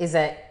 Is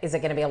it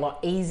going to be a lot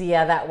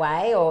easier that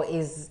way, or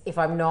if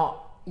I'm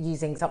not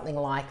using something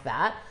like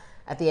that,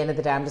 at the end of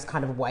the day, I'm just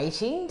kind of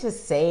waiting to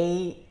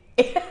see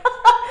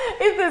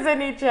if there's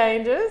any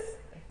changes?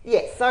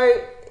 Yes, so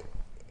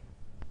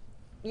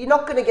you're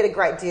not going to get a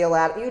great deal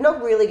out. It's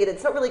not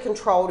really a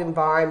controlled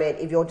environment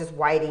if you're just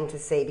waiting to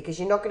see, because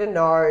you're not going to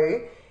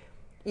know.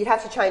 You'd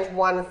have to change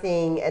one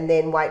thing and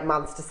then wait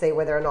months to see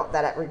whether or not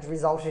that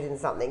resulted in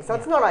something. So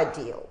It's not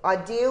ideal.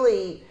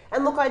 Ideally,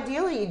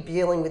 you're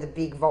dealing with a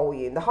big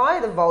volume. The higher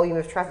the volume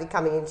of traffic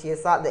coming into your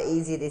site, the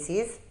easier this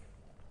is.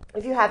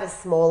 If you have a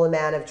small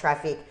amount of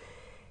traffic,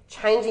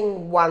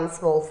 changing one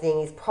small thing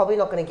is probably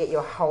not going to get you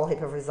a whole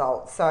heap of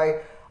results. So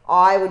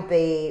I would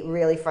be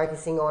really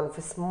focusing on,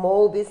 for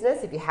small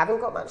business, if you haven't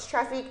got much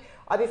traffic,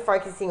 I'd be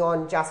focusing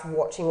on just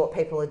watching what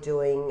people are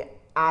doing,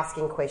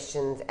 asking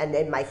questions, and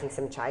then making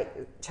some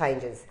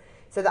changes.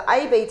 So the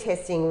A/B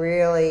testing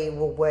really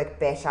will work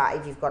better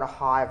if you've got a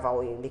higher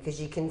volume,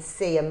 because you can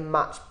see a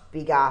much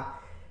bigger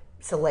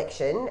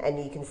selection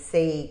and you can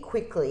see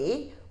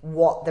quickly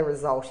what the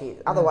result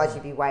is. Otherwise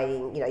you'd be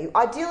waiting, you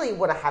ideally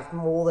want to have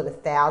more than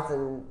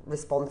 1,000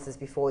 responses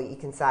before you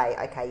can say,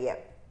 okay,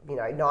 yep,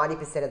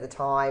 90% of the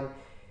time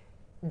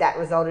that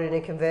resulted in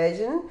a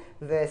conversion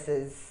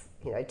versus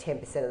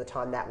 10% of the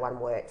time that one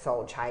worked, so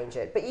I'll change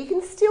it. But you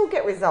can still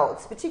get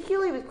results,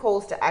 particularly with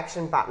calls to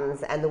action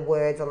buttons and the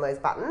words on those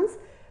buttons.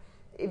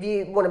 If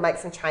you want to make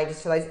some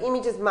changes to those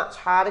images, much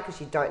harder because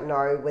you don't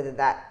know whether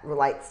that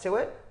relates to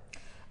it.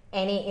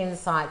 Any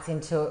insights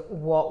into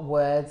what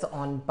words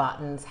on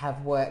buttons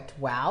have worked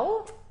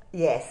well?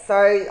 Yes, so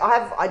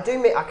I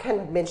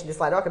can mention this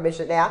later, I can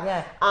mention it now.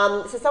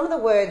 Yeah. So some of the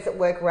words that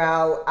work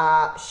well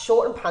are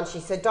short and punchy.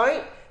 So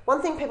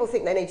one thing people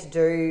think they need to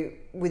do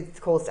with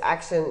calls to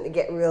action,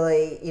 get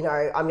really,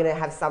 I'm going to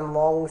have some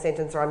long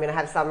sentence or I'm going to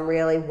have some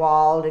really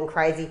wild and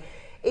crazy.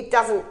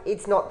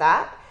 It's not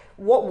that.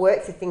 What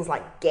works are things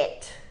like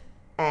get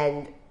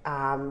and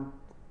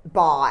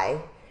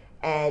buy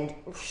and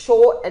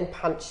short and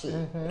punchy.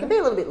 It can be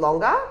a little bit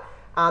longer,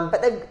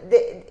 but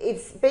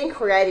it's being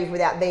creative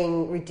without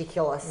being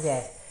ridiculous.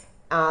 Yes.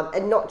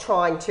 And not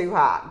trying too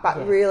hard,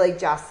 but really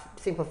just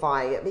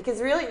simplifying it.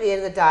 Because really at the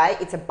end of the day,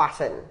 it's a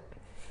button.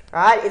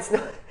 Right?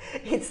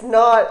 It's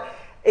not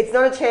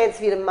a chance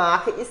for you to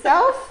market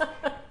yourself.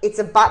 It's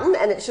a button,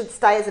 and it should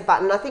stay as a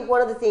button. I think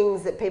one of the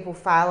things that people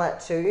fail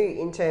at too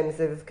in terms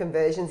of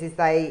conversions is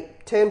they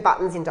turn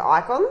buttons into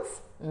icons.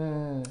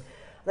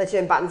 They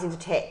turn buttons into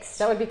text.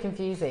 That would be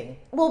confusing.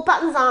 Well,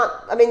 buttons aren't,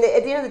 at the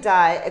end of the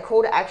day, a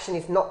call to action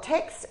is not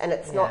text and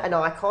it's not an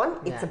icon,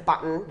 it's a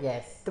button.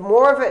 Yes. The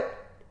more of it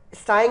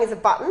staying as a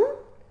button,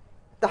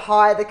 the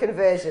higher the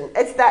conversion.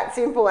 It's that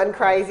simple and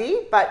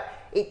crazy, but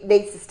it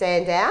needs to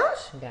stand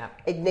out. Yeah.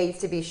 It needs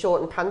to be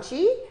short and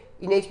punchy.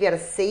 You need to be able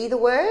to see the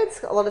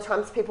words. A lot of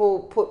times people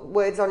put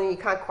words on and you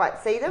can't quite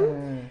see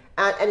them.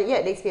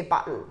 It needs to be a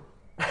button.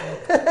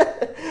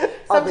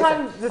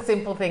 Sometimes the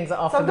simple things are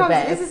often the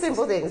best. Sometimes it is the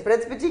simple things, but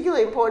it's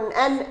particularly important.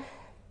 And,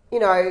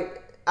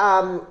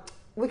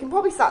 we can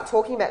probably start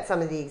talking about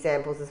some of the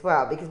examples as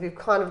well, because we've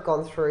kind of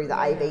gone through the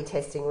A/B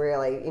testing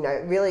really.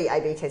 Really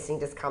A/B testing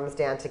just comes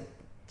down to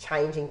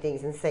changing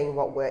things and seeing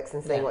what works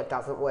and seeing what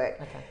doesn't work.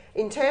 Okay.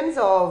 In terms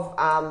of...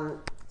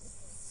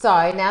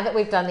 So now that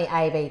we've done the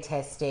A/B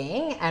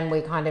testing and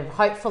we kind of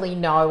hopefully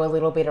know a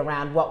little bit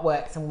around what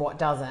works and what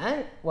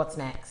doesn't, what's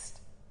next?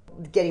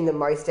 Getting the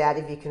most out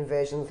of your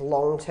conversions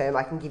long term,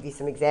 I can give you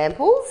some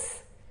examples.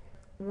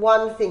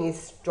 One thing is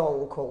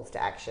strong calls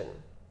to action,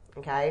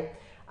 okay?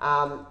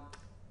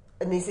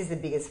 And this is the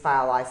biggest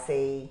fail I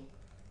see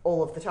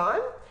all of the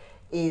time,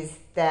 is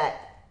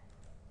that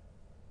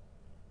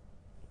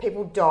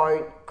people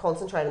don't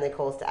concentrate on their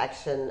calls to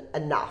action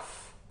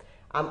enough.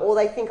 Or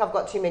they think I've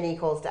got too many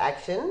calls to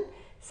action,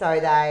 so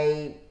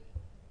they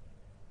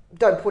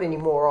don't put any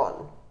more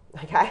on,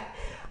 okay?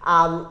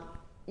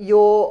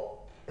 Your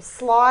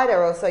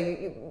slider also,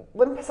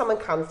 when someone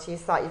comes to your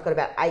site, you've got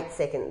about 8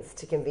 seconds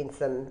to convince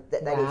them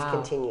that they need to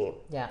continue.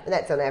 Yeah. And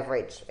that's on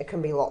average. It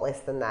can be a lot less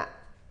than that.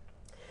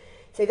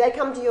 So if they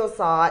come to your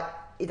site,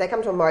 if they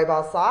come to a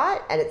mobile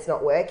site and it's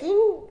not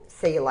working,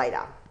 see you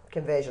later.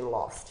 conversion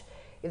lost.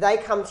 If they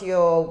come to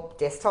your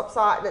desktop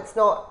site and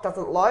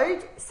doesn't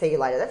load, see you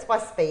later. That's why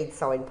speed's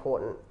so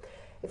important.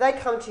 If they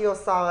come to your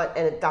site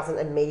and it doesn't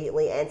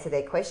immediately answer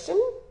their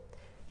question,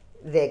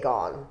 they're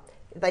gone.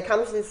 If they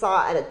come to the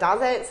site and it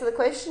does answer the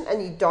question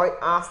and you don't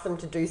ask them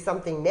to do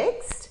something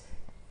next,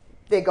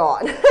 they're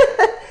gone.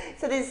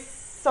 So there's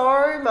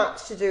so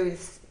much to do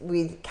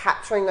with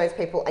capturing those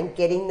people and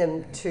getting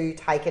them to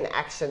take an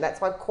action.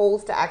 That's why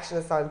calls to action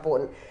are so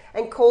important.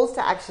 And calls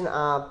to action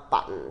are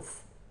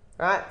buttons,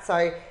 right?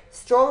 So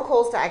strong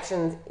calls to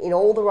actions in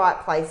all the right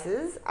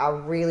places are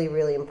really,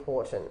 really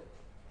important.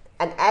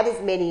 And add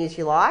as many as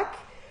you like.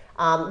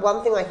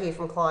 One thing I hear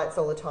from clients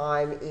all the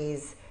time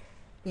is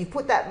you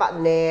put that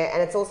button there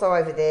and it's also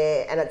over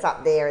there and it's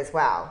up there as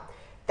well.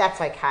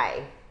 That's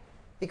okay,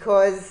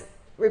 because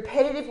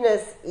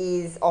repetitiveness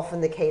is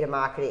often the key to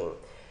marketing.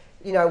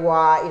 You know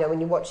why? When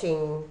you're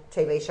watching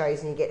TV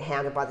shows and you get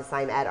hounded by the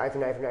same ad over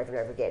and over and over and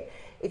over again.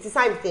 It's the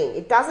same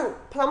thing.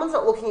 Someone's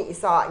not looking at your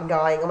site and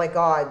going, oh my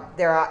God,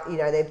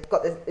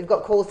 they've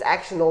got calls to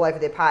action all over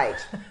their page.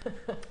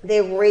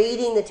 They're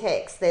reading the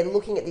text. They're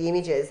looking at the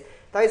images.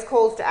 Those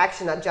calls to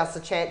action are just a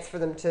chance for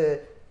them to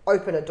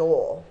open a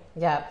door.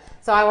 Yeah.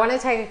 So I want to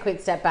take a quick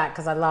step back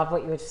because I love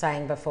what you were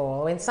saying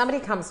before. When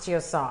somebody comes to your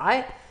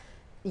site,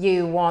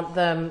 you want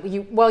to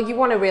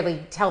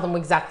really tell them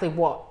exactly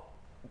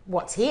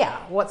what's here,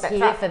 what's That's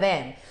here right. for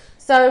them.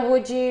 So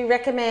would you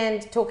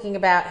recommend talking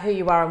about who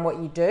you are and what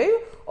you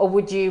do, or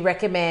would you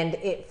recommend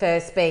it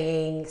first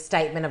being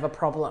statement of a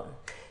problem?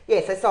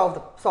 Yeah, so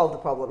solve the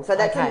problem. So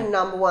that's the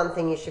number one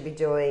thing you should be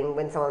doing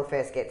when someone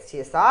first gets to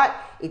your site.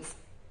 It's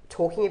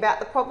talking about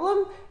the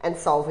problem and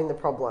solving the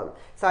problem.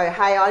 So,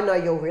 hey, I know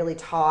you're really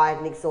tired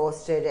and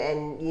exhausted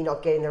and you're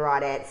not getting the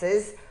right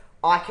answers.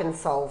 I can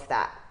solve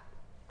that.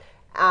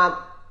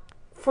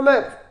 From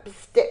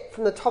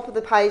the top of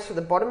the page to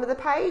the bottom of the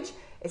page,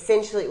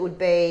 essentially it would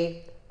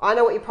be, I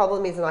know what your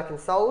problem is and I can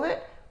solve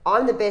it.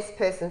 I'm the best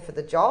person for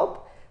the job.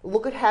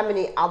 Look at how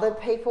many other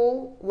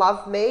people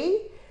love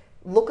me.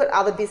 Look at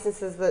other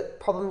businesses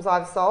problems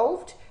I've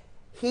solved.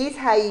 Here's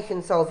how you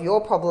can solve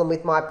your problem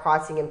with my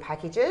pricing and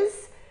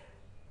packages.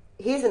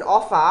 Here's an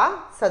offer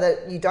so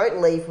that you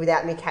don't leave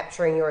without me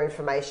capturing your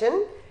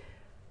information.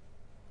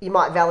 You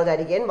might validate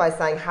again by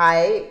saying,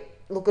 hey,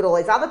 look at all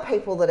these other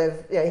people that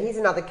have, here's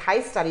another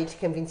case study to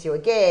convince you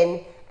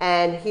again,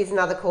 and here's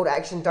another call to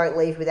action, don't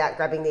leave without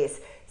grabbing this.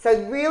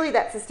 So really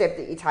that's the step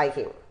that you're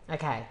taking.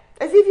 Okay.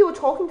 As if you were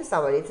talking to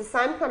somebody. It's the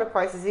same kind of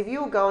process. If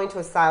you were going to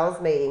a sales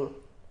meeting,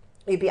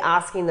 you'd be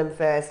asking them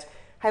first,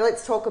 hey,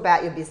 let's talk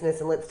about your business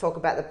and let's talk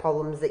about the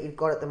problems that you've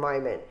got at the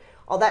moment.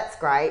 Oh, that's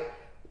great.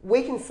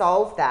 We can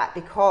solve that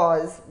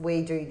because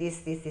we do this,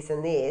 this, this,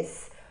 and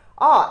this.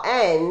 Oh,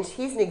 and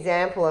here's an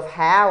example of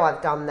how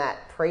I've done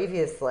that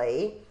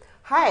previously.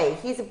 Hey,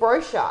 here's a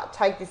brochure.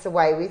 Take this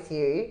away with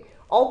you.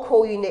 I'll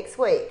call you next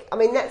week. I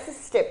mean, that's the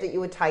step that you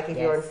would take if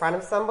you're in front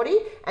of somebody,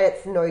 and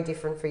it's no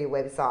different for your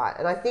website.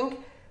 And I think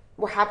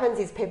what happens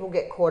is people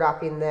get caught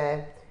up in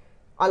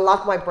I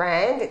love my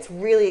brand. It's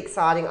really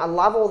exciting. I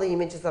love all the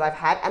images that I've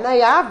had, and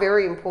they are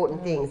very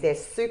important things. They're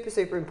super,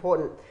 super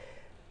important.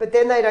 But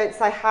then they don't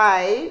say,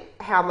 hey,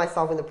 how am I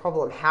solving the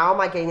problem? How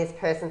am I getting this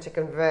person to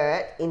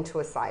convert into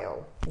a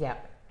sale? Yeah.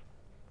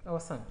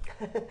 Awesome.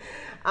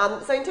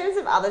 So in terms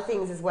of other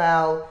things as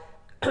well,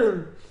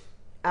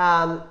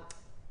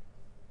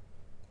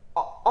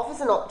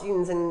 offers and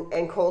opt-ins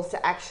and calls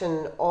to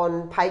action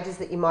on pages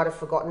that you might have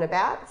forgotten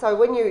about. So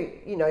when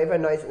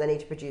everyone knows that they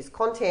need to produce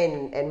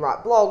content and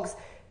write blogs,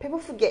 people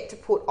forget to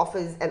put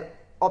offers and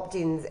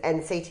opt-ins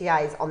and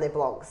CTAs on their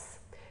blogs.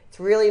 It's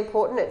really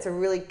important. It's a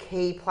really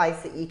key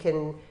place that you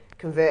can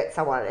convert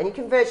someone. And your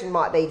conversion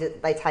might be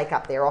that they take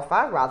up their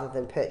offer rather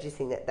than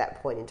purchasing at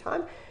that point in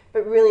time.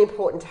 But really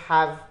important to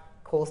have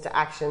calls to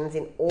actions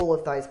in all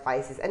of those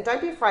places. And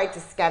don't be afraid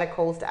to scatter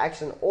calls to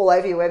action all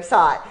over your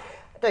website.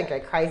 Don't go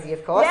crazy,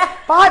 of course. Yeah.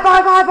 Buy.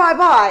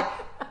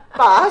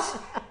 But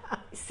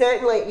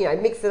certainly,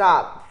 mix it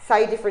up.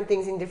 Say different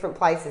things in different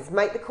places.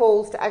 Make the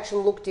calls to action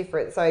look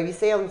different. So if you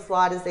see on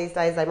sliders these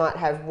days, they might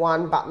have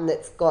one button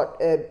that's got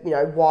a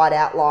wide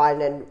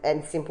outline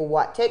and simple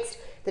white text.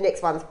 The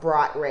next one's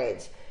bright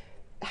red.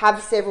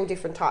 Have several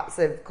different types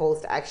of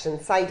calls to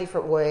action. Say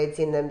different words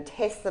in them.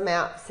 Test them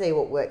out. See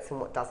what works and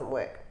what doesn't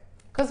work.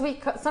 Because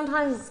we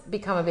sometimes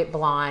become a bit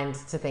blind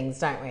to things,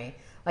 don't we?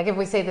 Like if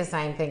we see the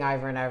same thing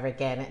over and over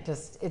again,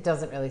 it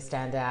doesn't really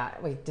stand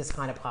out. We just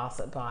kind of pass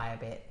it by a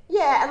bit.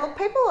 Yeah, and look,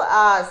 people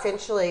are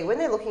essentially, when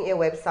they're looking at your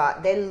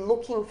website, they're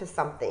looking for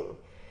something.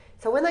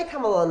 So when they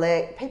come along,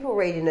 people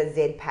read in a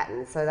Z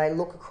pattern. So they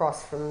look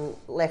across from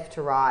left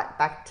to right,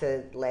 back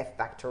to left,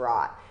 back to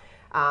right.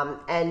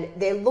 And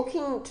they're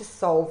looking to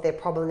solve their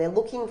problem. They're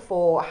looking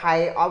for,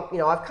 hey,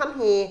 I've come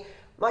here,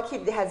 my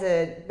kid has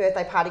a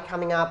birthday party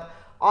coming up.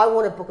 I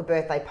want to book a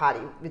birthday party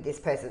with this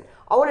person.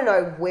 I want to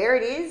know where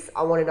it is.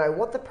 I want to know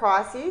what the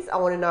price is. I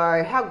want to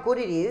know how good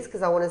it is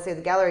because I want to see the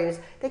gallery images.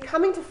 They're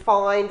coming to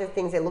find the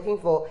things they're looking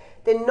for.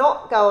 They're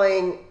not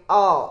going,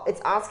 oh,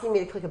 it's asking me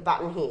to click a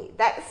button here.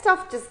 That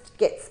stuff just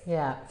gets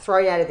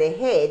thrown out of their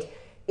head.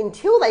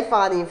 until they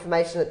find the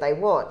information that they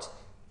want.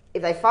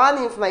 If they find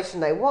the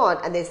information they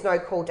want and there's no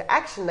call to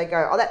action, they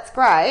go, oh, that's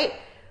great.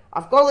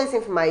 I've got all this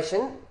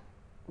information.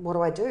 What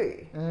do I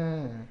do?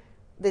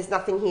 There's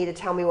nothing here to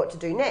tell me what to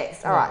do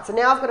next. All right, so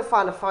now I've got to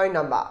find a phone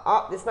number.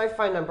 Oh, there's no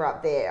phone number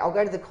up there. I'll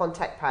go to the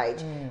contact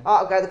page. Oh,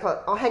 I'll go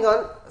to oh, hang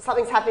on,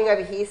 something's happening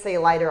over here. See you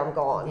later. I'm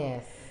gone.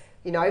 Yes.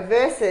 You know,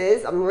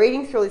 versus I'm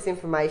reading through this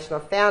information.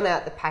 I've found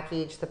out the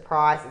package, the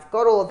price. It's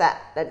got all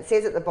that it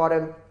says at the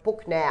bottom.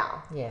 Book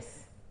now.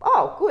 Yes.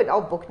 Oh, good.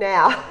 I'll book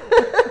now.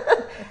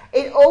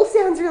 It all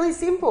sounds really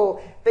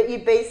simple, but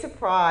you'd be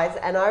surprised.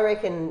 And I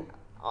reckon,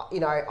 you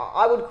know,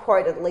 I would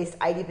quote at least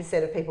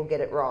 80% of people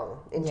get it wrong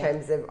in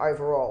terms of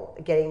overall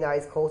getting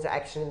those calls to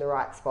action in the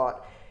right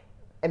spot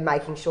and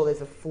making sure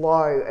there's a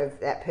flow of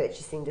that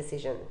purchasing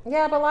decision.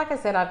 Yeah, but like I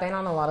said, I've been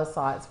on a lot of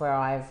sites where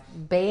I've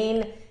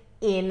been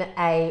in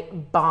a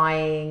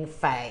buying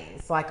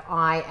phase. Like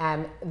I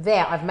am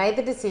there. I've made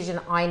the decision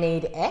I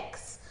need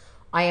X.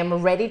 I am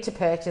ready to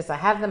purchase. I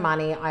have the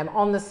money. I'm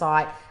on the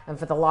site. And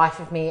for the life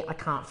of me, I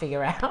can't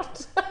figure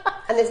out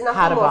and there's how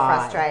nothing to more buy.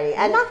 frustrating.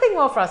 And nothing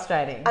more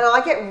frustrating. And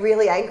I get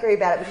really angry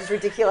about it, which is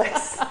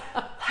ridiculous.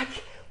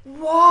 Like,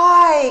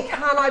 why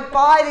can't I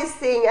buy this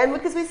thing? And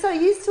because we're so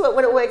used to it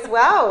when it works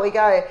well, we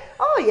go,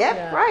 oh,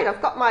 yeah. Great.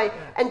 I've got my,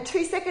 and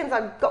 2 seconds,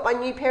 I've got my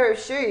new pair of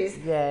shoes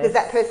because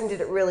that person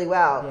did it really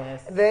well.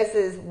 Yes.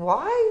 Versus,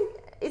 why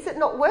is it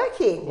not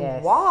working?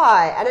 Yes.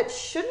 Why? And it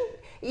shouldn't.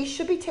 You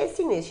should be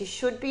testing this. You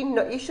should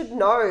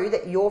know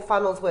that your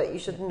funnels work. You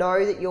should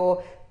know that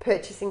your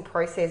purchasing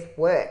process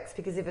works,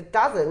 because if it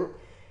doesn't,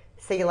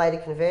 see you later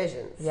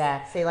conversions.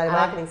 Yeah. See you later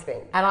marketing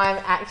spend. And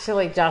I've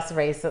actually just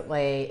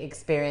recently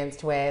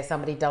experienced where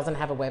somebody doesn't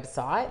have a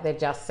website. They're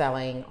just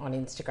selling on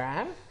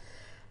Instagram.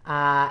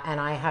 And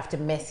I have to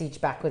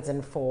message backwards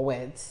and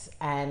forwards.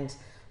 And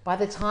by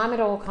the time it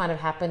all kind of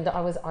happened,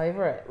 I was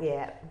over it.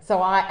 Yeah.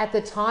 So at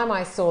the time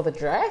I saw the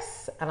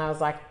dress and I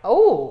was like,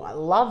 oh, I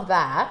love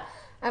that.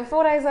 And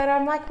 4 days later,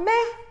 I'm like, meh,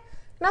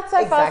 not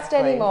so fast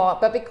anymore.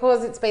 But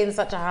because it's been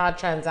such a hard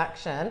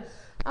transaction,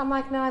 I'm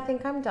like, no, I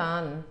think I'm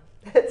done.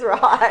 That's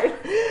right.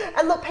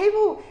 And look,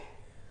 people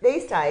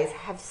these days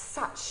have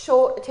such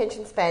short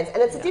attention spans, and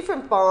it's a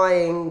different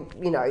buying,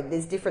 you know,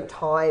 there's different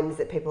times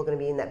that people are going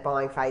to be in that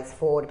buying phase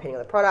for, depending on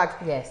the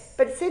product. Yes.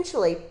 But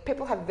essentially,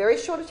 people have very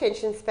short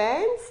attention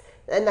spans,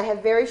 and they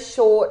have very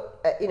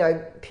short, you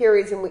know,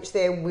 periods in which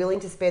they're willing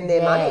to spend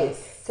their money.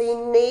 So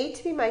you need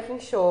to be making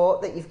sure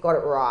that you've got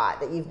it right,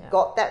 that you've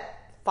got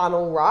that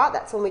funnel right.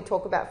 That's when we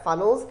talk about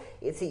funnels.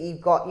 It's that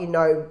you've got, you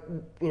know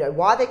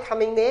why they're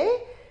coming there,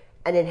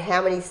 and then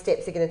how many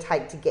steps they're going to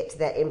take to get to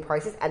that end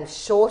process. And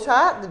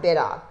shorter, the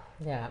better.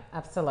 Yeah,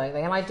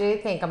 absolutely. And I do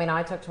think, I mean,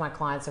 I talk to my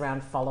clients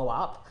around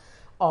follow-up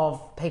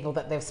of people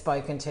that they've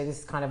spoken to. This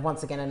is kind of,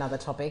 once again, another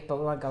topic, but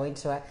we won't go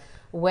into it,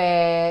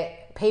 where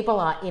people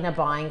are in a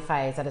buying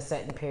phase at a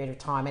certain period of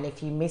time. And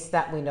if you miss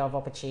that window of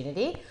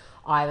opportunity,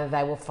 either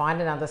they will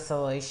find another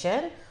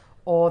solution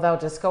or they'll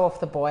just go off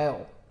the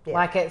boil. Yeah.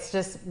 Like, it's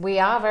just, we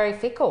are very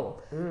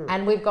fickle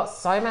and we've got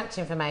so much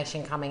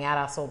information coming at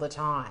us all the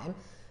time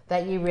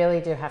that you really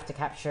do have to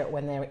capture it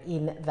when they're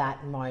in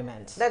that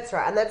moment. That's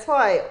right. And that's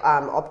why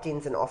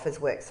opt-ins and offers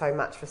work so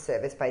much for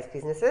service-based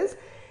businesses,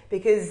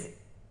 because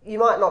you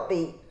might not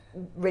be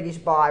ready to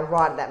buy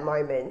right at that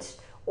moment,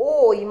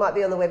 or you might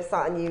be on the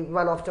website and you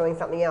run off doing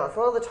something else. A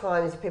lot of the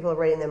times people are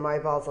reading their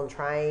mobiles on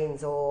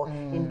trains or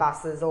in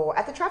buses or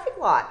at the traffic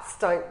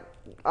lights.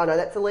 I know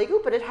that's illegal,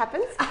 but it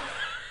happens.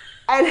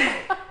 And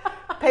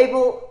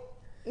people,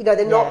 you know,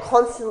 they're not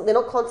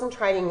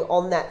concentrating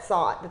on that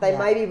site, but they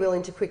may be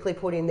willing to quickly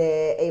put in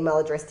their email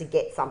address to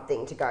get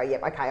something to go,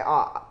 yep, okay,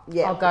 I'll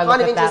go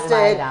look at that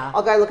later.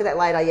 I'll go look at that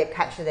later, yep,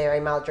 capture their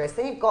email address.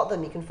 Then you've got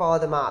them, you can follow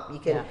them up, you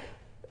can,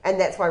 and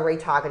that's why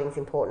retargeting is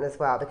important as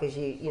well, because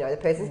you know, the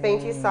person's been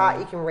to your site,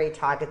 you can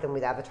retarget them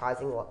with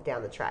advertising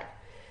down the track.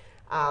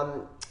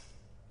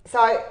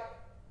 So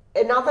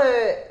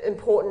another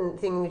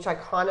important thing which I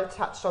kind of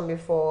touched on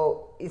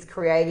before is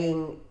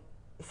creating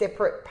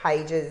separate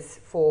pages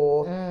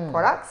for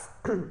products.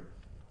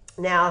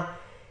 Now,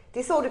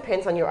 this all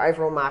depends on your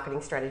overall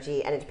marketing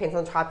strategy, and it depends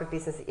on the type of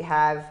business that you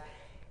have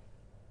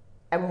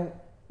and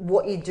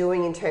what you're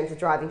doing in terms of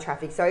driving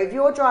traffic. So if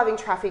you're driving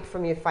traffic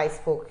from your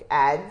Facebook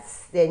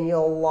ads, then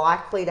you're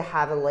likely to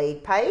have a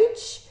lead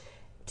page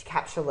to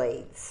capture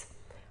leads.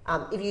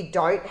 If you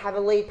don't have a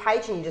lead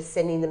page and you're just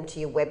sending them to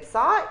your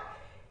website,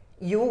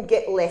 you will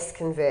get less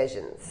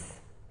conversions,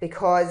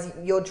 because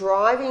you're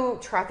driving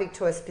traffic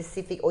to a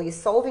specific, or you're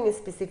solving a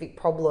specific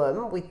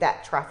problem with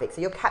that traffic. So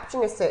you're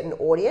capturing a certain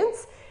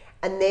audience,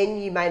 and then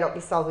you may not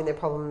be solving their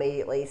problem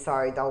immediately,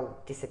 so they'll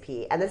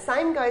disappear. And the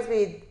same goes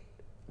with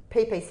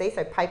PPC,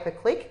 so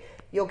pay-per-click.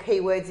 Your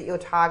keywords that you're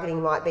targeting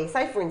might be,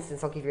 say for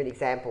instance, I'll give you an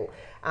example.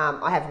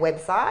 I have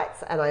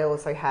websites, and I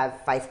also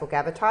have Facebook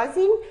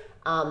advertising,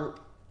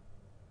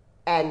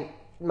 and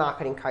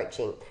marketing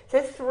coaching. So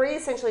there's 3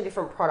 essentially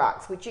different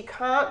products, which you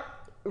can't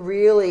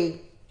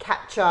really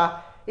capture.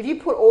 If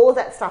you put all of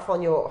that stuff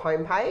on your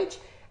homepage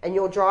and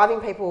you're driving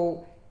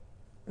people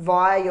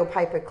via your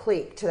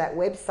pay-per-click to that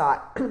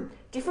website,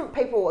 different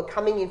people are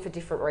coming in for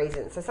different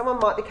reasons. So someone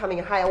might be coming,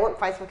 hey, I want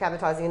Facebook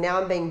advertising, and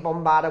now I'm being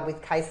bombarded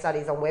with case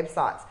studies on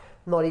websites.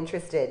 Not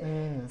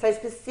interested. So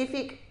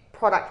specific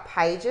product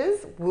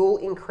pages will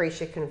increase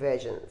your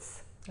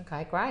conversions.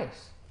 Okay, great.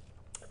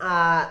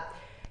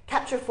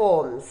 Capture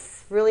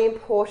forms, really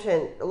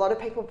important. A lot of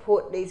people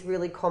put these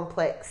really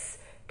complex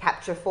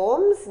capture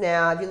forms.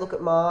 Now, if you look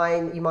at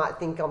mine, you might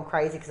think I'm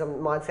crazy because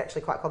mine's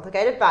actually quite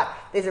complicated, but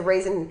there's a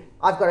reason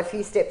I've got a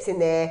few steps in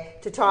there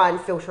to try and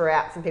filter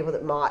out some people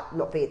that might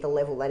not be at the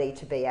level they need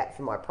to be at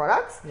for my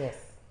products. Yes.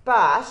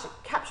 But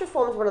capture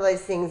forms is one of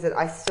those things that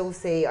I still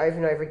see over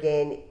and over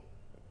again,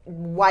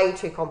 way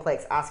too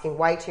complex, asking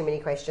way too many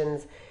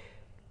questions.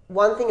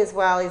 One thing as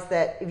well is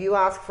that if you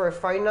ask for a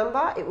phone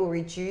number, it will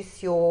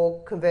reduce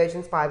your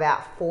conversions by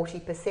about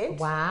 40%.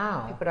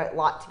 Wow. People don't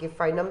like to give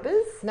phone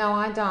numbers. No,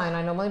 I don't.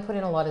 I normally put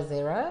in a lot of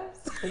zeros.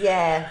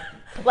 Yeah.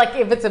 Like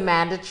if it's a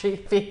mandatory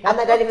fee. And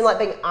they don't even like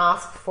being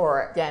asked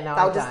for it. Yeah, no,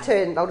 they'll I just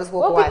don't. they'll just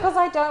walk away. Well, because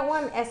I don't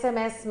want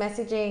SMS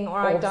messaging or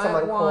I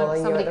don't want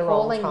somebody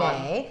calling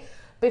me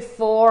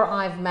before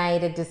I've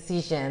made a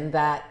decision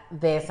that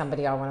they're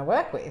somebody I want to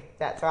work with.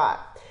 That's right.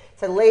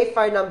 So leave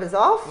phone numbers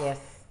off. Yes.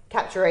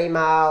 Capture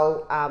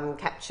email,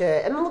 capture,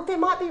 and look, there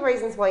might be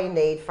reasons why you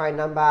need phone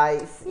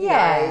numbers.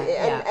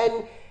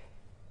 And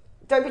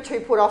don't be too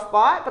put off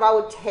by it, but I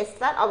would test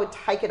that. I would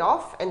take it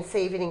off and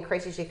see if it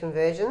increases your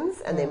conversions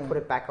and then put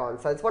it back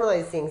on. So it's one of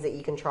those things that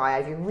you can try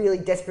out if you really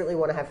desperately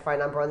want to have phone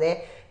number on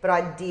there, but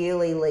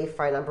ideally leave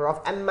phone number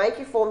off and make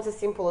your forms as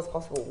simple as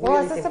possible. Well,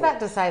 I was just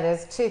about to say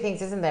there's two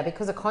things, isn't there?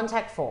 Because a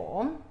contact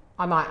form,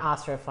 I might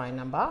ask for a phone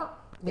number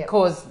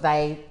because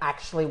they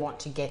actually want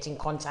to get in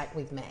contact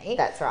with me.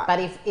 That's right. But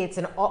if it's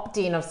an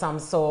opt-in of some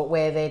sort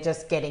where they're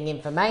just getting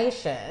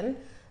information,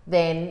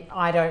 then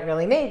I don't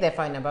really need their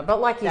phone number.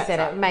 But like you said,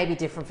 it may be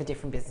different for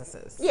different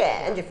businesses.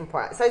 Yeah, and different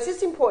products. So it's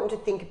just important to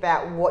think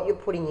about what you're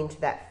putting into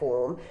that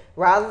form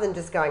rather than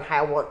just going, hey,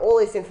 I want all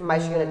this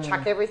information, I'm going to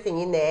chuck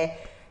everything in there.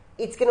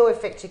 It's going to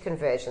affect your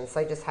conversion,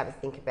 so just have a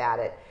think about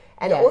it.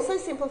 And also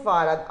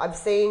simplify it. I've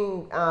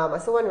seen, I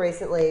saw one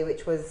recently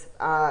which was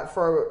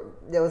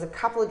there was a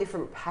couple of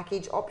different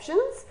package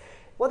options.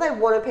 What they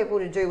wanted people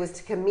to do was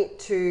to commit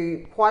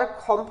to quite a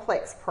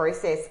complex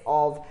process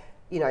of,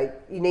 you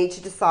need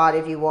to decide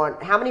if you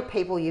want, how many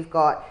people you've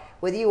got,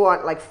 whether you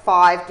want like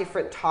 5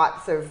 different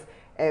types of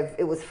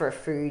it was for a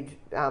food,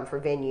 for a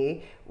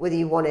venue, whether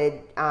you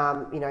wanted,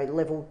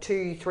 level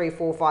 2, 3,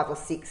 4, 5 or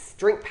 6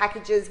 drink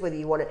packages, whether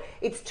you wanted,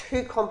 it's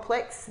too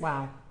complex.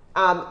 Wow.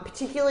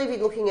 Particularly if you're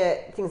looking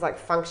at things like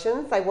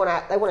functions, they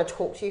want to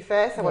talk to you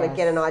first. They want to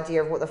get an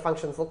idea of what the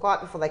functions look like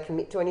before they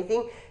commit to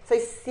anything. So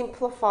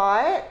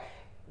simplify it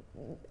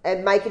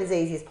and make it as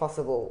easy as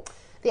possible.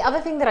 The other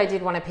thing that I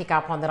did want to pick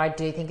up on that I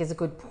do think is a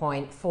good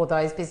point for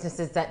those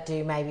businesses that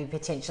do maybe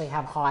potentially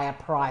have higher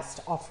priced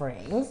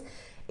offerings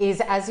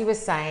is, as you were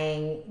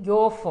saying,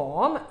 your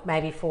form,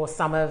 maybe for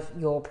some of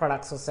your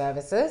products or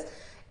services,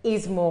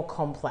 is more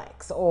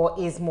complex or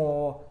is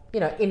more,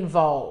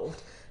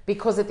 involved.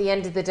 Because at the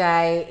end of the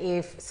day,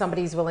 if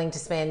somebody's willing to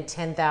spend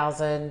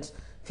 $10,000,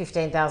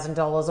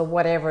 $15,000 or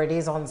whatever it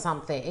is on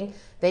something,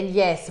 then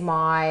yes,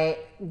 my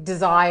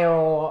desire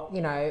or,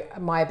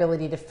 my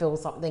ability to fill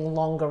something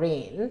longer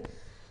in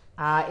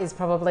is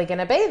probably going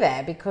to be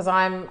there because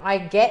I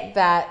get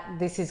that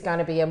this is going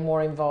to be a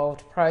more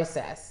involved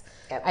process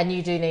and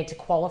you do need to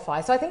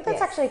qualify. So I think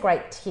that's actually a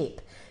great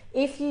tip.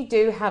 If you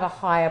do have a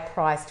higher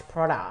priced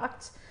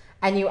product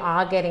and you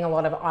are getting a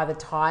lot of either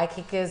tire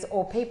kickers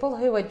or people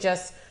who are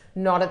just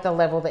not at the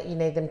level that you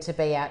need them to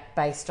be at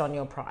based on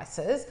your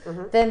prices,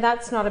 then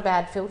that's not a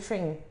bad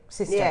filtering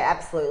system. Yeah,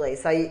 absolutely.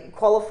 So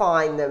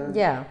qualifying them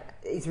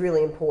is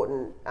really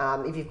important.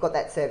 If you've got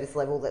that service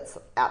level that's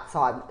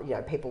outside,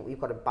 people,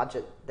 you've got a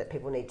budget that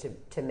people need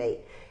to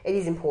meet. It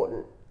is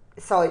important.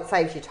 So it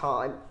saves you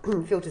time,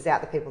 filters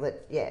out the people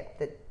that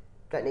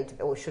don't need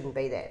to or shouldn't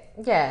be there.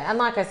 Yeah, and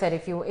like I said,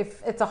 if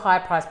it's a higher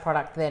priced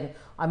product, then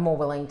I'm more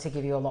willing to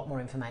give you a lot more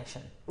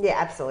information. Yeah,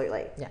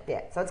 absolutely.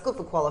 Yeah. So it's good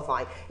for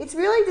qualifying. It's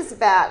really just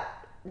about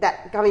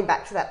that, coming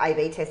back to that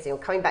A/B testing or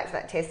coming back to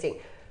that testing.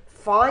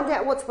 Find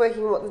out what's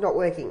working and what's not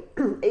working.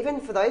 Even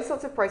for those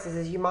sorts of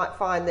processes, you might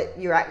find that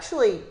you're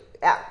actually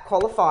out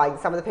qualifying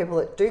some of the people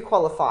that do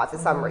qualify for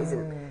some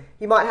reason.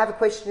 You might have a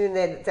question in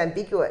there that's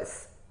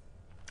ambiguous.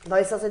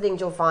 Those sorts of things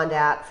you'll find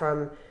out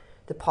from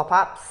the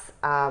pop-ups,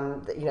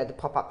 the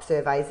pop-up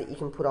surveys that you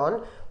can put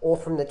on, or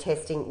from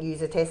the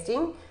user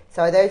testing.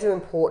 So those are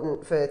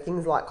important for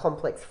things like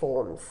complex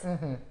forms.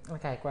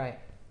 Okay, great.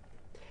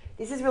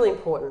 This is really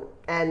important,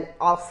 and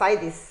I'll say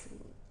this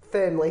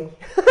firmly.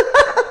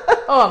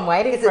 Oh, I'm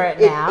waiting for it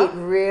now. It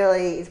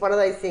really is one of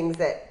those things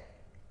that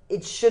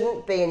it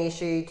shouldn't be an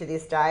issue to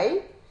this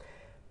day.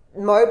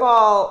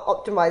 Mobile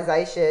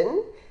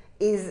optimization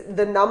is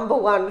the number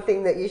one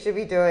thing that you should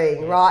be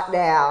doing right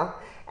now.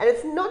 And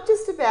it's not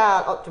just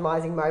about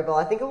optimizing mobile.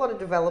 I think a lot of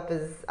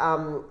developers,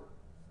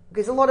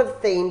 because a lot of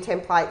theme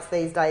templates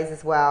these days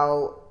as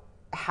well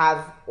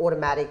have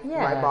automatic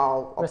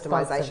mobile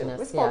optimization.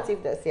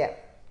 Responsiveness,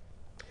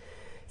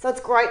 So it's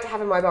great to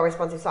have a mobile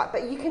responsive site,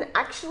 but you can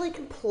actually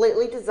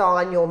completely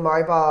design your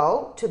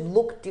mobile to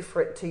look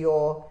different to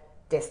your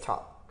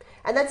desktop.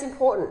 And that's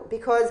important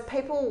because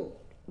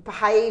people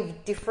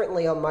behave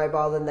differently on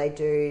mobile than they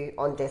do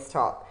on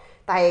desktop.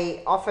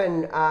 They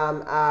often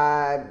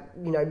are,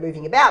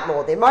 moving about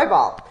more. They're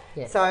mobile.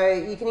 Yes. So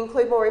you can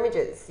include more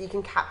images. You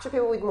can capture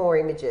people with more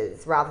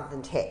images rather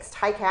than text.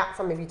 Take out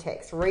some of your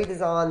text.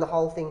 Redesign the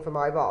whole thing for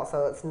mobile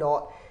so it's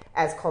not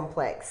as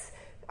complex.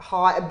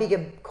 A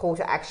bigger call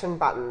to action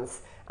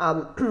buttons.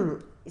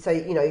 So,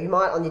 you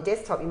might, on your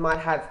desktop, you might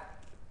have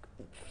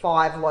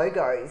 5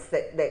 logos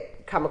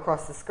that come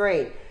across the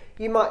screen.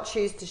 You might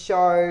choose to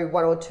show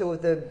 1 or 2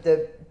 of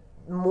the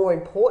more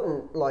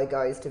important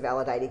logos to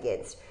validate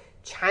against.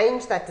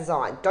 Change that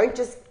design. Don't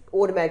just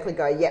automatically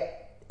go,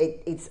 yep,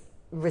 it's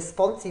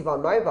responsive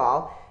on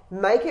mobile.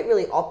 Make it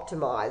really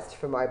optimized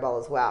for mobile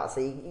as well. So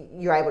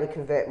you're able to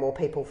convert more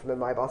people from a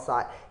mobile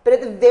site. But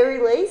at the very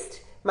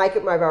least, make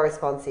it mobile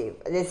responsive.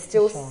 There's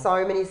still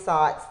so many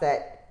sites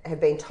that have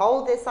been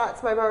told their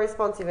site's mobile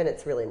responsive and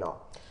it's really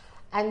not.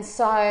 And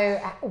so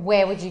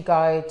where would you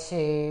go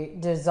to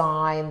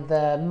design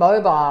the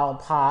mobile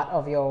part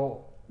of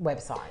your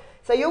website?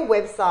 So your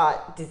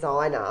website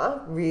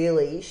designer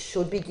really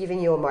should be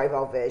giving you a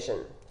mobile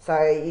version.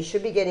 So you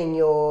should be getting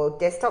your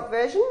desktop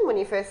version when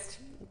you first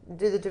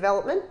do the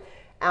development.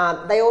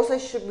 They also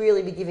should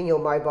really be giving you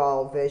a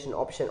mobile version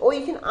option. Or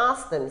you can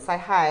ask them, say,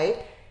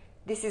 hey,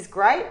 this is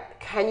great.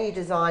 Can you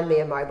design me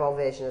a mobile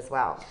version as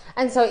well?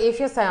 And so if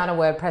you're, say, on a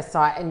WordPress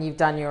site and you've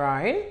done your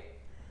own,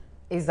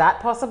 is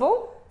that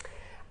possible?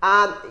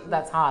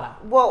 That's harder.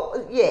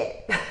 Well, yeah.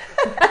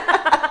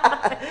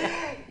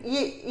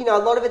 A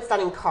lot of it's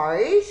done in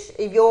code.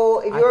 If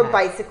you're a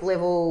basic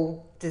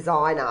level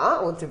designer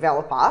or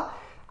developer,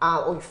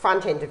 or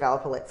front end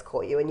developer, let's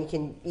call you, and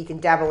you can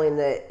dabble in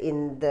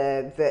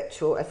the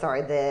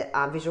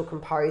Visual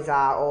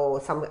Composer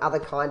or some other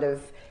kind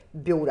of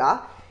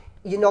builder.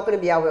 You're not going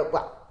to be able to.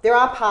 Well, there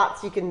are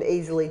parts you can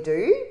easily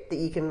do that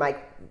you can make.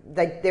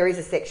 There is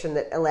a section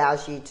that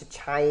allows you to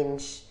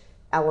change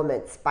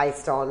elements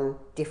based on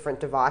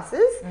different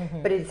devices,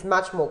 but it's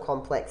much more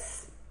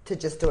complex to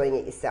just doing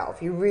it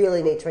yourself. You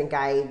really need to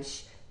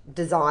engage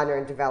designer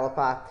and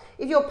developer.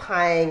 If you're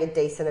paying a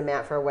decent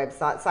amount for a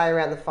website, say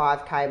around the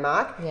 5K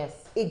mark,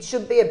 yes, it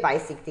should be a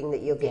basic thing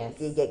that you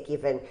get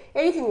given.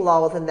 Anything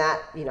lower than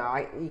that,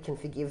 you can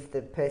forgive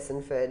the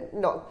person for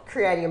not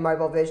creating a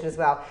mobile version as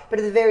well. But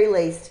at the very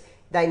least,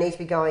 they need to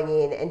be going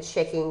in and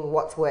checking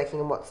what's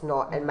working and what's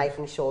not, and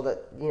making sure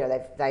that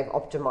they've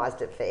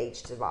optimized it for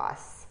each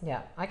device.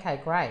 Yeah. Okay.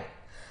 Great.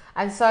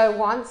 And so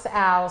once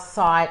our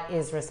site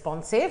is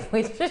responsive,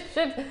 which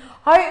should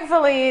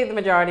hopefully the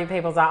majority of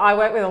people's are. I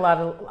work with a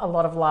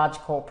lot of large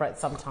corporates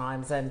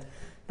sometimes, and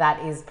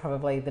that is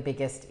probably the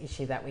biggest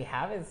issue that we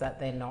have, is that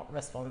they're not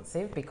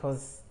responsive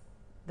because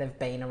they've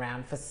been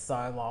around for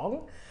so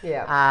long.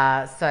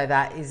 Yeah. So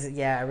that is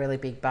a really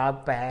big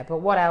bugbear. But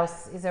what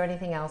else? Is there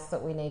anything else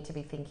that we need to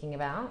be thinking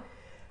about?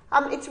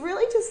 It's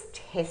really just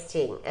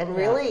testing, and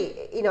really,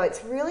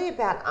 it's really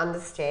about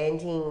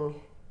understanding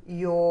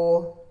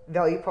your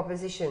value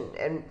proposition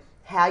and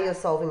how you're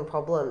solving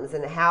problems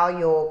and how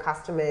your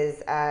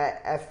customers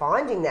are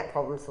finding that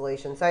problem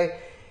solution. So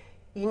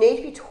you need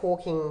to be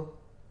talking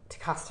to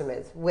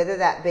customers, whether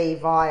that be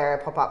via a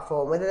pop-up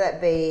form, whether that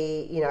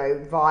be,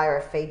 via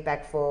a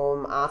feedback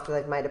form after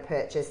they've made a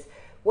purchase.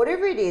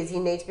 Whatever it is, you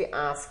need to be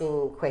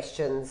asking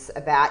questions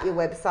about your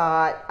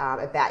website,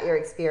 about your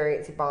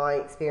experience, your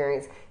buying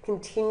experience.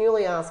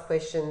 Continually ask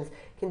questions,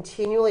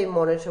 continually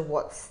monitor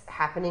what's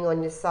happening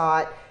on your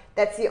site.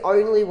 That's the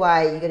only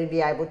way you're going to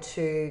be able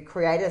to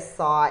create a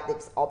site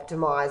that's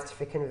optimized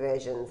for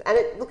conversions. And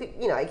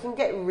it can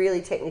get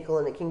really technical,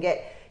 and you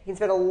can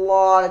spend a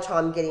lot of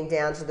time getting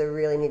down to the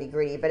really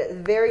nitty-gritty, but at the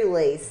very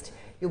least,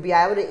 you'll be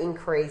able to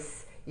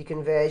increase your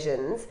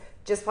conversions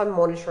just by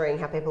monitoring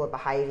how people are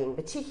behaving,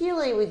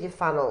 particularly with your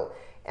funnel.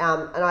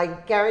 And I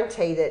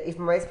guarantee that if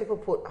most people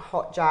put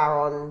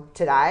Hotjar on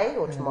today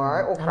or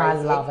tomorrow or Crazy,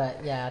 and I love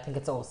it. Yeah, I think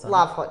it's awesome.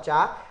 Love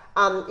Hotjar.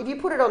 If you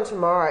put it on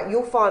tomorrow,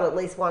 you'll find at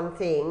least one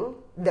thing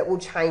that will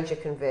change your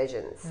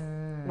conversions.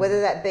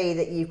 Whether that be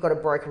that you've got a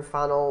broken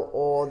funnel,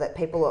 or that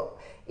people are,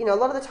 a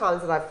lot of the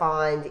times that I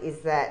find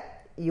is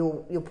that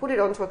you'll put it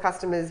onto a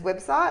customer's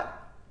website,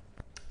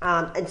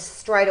 and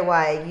straight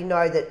away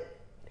that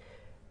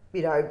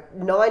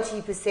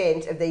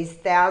 90% of these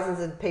thousands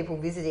of people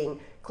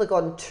visiting click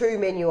on 2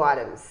 menu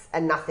items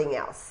and nothing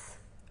else,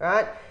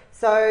 right?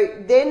 So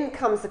then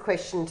comes the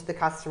question to the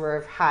customer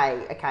of,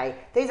 hey, okay,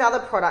 these other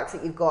products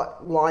that you've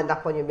got lined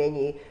up on your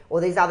menu, or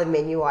these other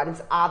menu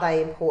items, are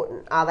they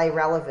important? Are they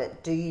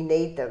relevant? Do you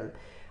need them?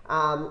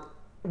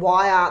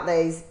 Why aren't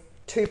these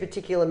 2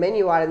 particular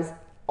menu items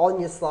on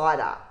your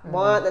slider?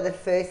 Why aren't they the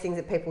first things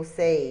that people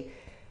see?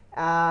 These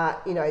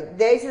are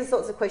the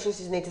sorts of questions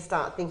you need to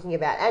start thinking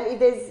about. And if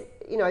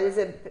there's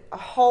a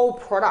whole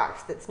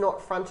product that's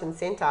not front and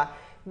center,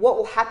 what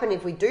will happen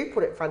if we do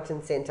put it front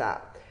and center?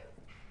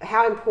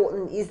 how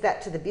important is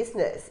that to the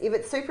business? If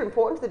it's super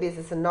important to the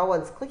business and no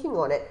one's clicking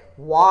on it,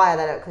 why are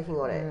they not clicking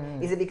on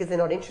it? Is it because they're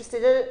not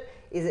interested in it?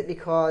 Is it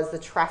because the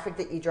traffic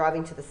that you're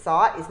driving to the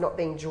site is not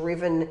being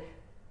driven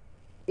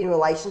in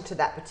relation to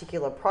that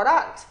particular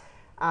product?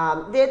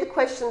 They're the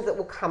questions that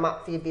will come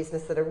up for your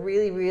business that are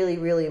really, really,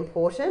 really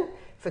important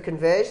for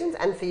conversions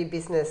and for your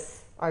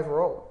business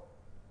overall.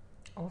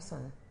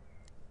 Awesome.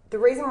 The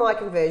reason why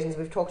conversions,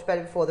 we've talked about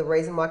it before, the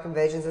reason why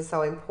conversions are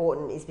so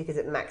important is because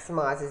it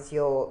maximises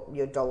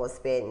your dollar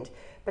spend.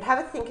 But have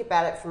a think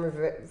about it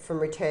from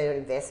return on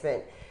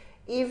investment.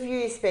 If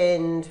you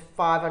spend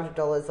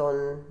 $500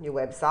 on your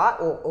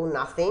website or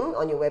nothing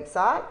on your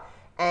website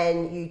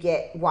and you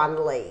get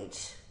one lead,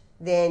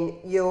 then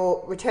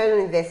your return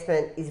on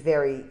investment is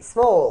very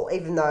small,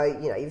 even though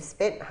you've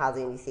spent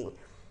hardly anything.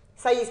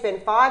 Say you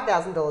spend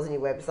 $5,000 on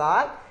your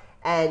website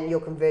and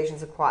your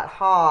conversions are quite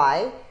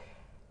high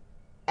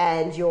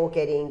and you're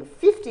getting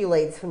 50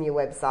 leads from your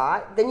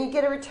website, then you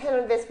get a return on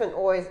investment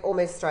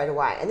almost straight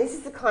away. And this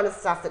is the kind of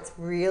stuff that's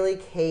really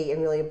key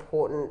and really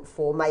important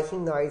for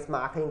making those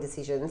marketing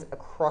decisions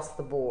across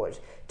the board.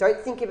 Don't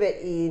think of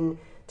it in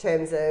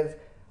terms of,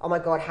 oh my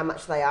God, how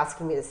much are they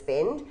asking me to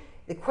spend?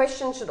 The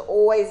question should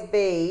always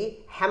be,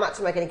 how much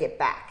am I going to get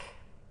back?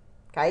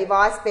 Okay, if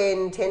I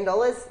spend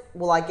 $10,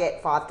 will I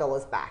get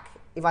 $5 back?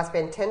 If I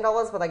spend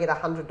 $10, will I get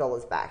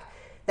 $100 back?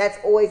 That's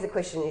always the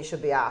question you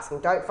should be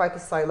asking. Don't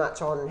focus so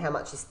much on how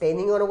much you're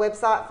spending on a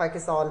website.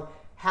 Focus on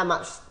how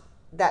much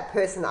that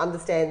person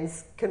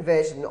understands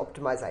conversion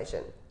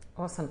optimization.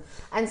 Awesome.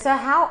 And so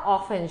how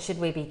often should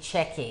we be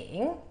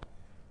checking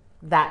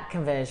that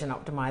conversion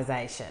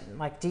optimization?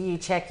 Like, do you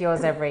check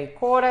yours every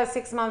quarter,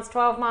 6 months,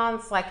 12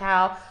 months? Like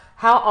how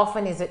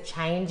often is it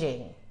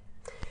changing?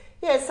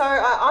 Yeah, so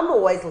I'm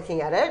always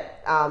looking at it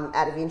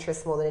out of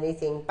interest more than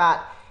anything,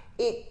 but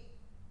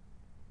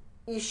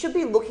you should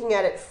be looking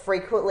at it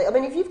frequently. I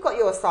mean, if you've got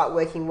your site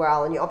working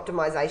well and your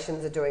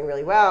optimizations are doing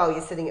really well,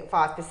 you're sitting at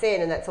 5%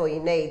 and that's all you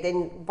need,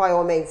 then by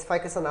all means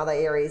focus on other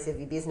areas of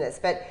your business.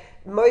 But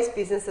most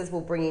businesses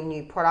will bring in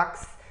new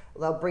products,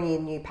 they'll bring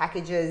in new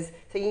packages.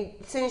 So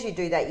as soon as you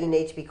do that, you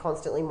need to be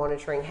constantly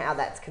monitoring how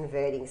that's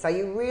converting. So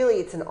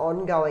it's an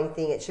ongoing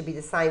thing. It should be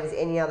the same as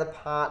any other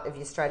part of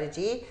your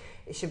strategy.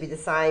 It should be the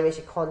same as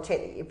your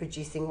content that you're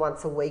producing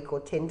once a week or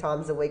 10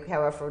 times a week,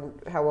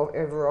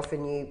 however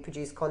often you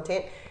produce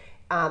content.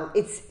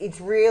 It's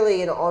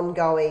really an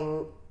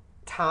ongoing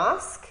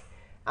task.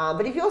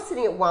 But if you're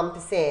sitting at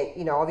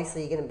 1%,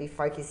 obviously you're going to be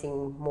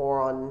focusing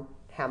more on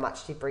how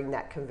much to bring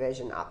that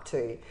conversion up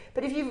to.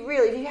 But if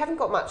you haven't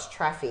got much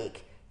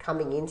traffic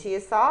coming into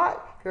your site,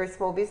 if you're a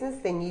small business,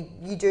 then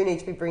you do need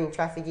to be bringing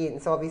traffic in.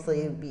 So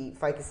obviously you'll be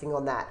focusing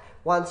on that.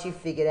 Once you've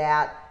figured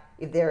out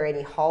if there are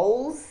any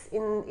holes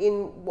in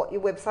what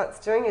your website's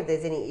doing, if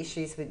there's any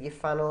issues with your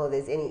funnel, or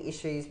there's any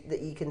issues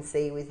that you can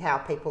see with how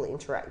people are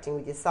interacting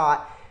with your site,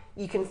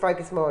 you can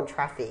focus more on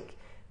traffic.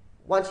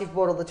 Once you've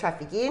brought all the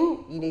traffic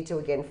in, you need to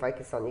again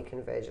focus on your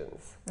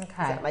conversions.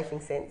 Okay. Is that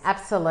making sense?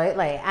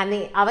 Absolutely. And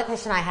the other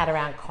question I had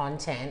around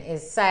content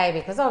is,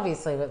 because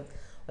obviously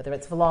whether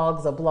it's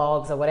vlogs or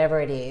blogs or whatever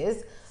it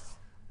is,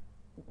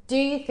 do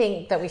you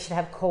think that we should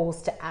have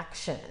calls to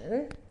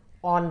action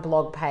on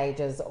blog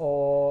pages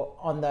or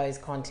on those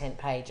content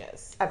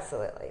pages?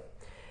 Absolutely.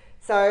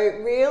 So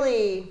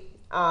really,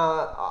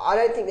 I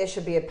don't think there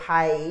should be a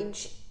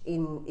page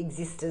in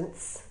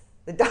existence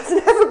that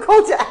doesn't have a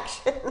call to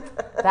action.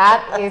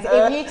 That is,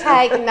 if you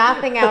take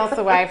nothing else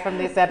away from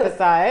this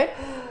episode,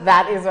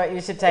 that is what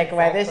you should take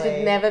away. There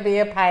should never be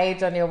a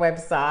page on your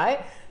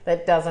website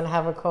that doesn't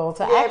have a call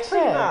to action.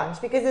 Yeah, pretty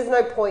much, because there's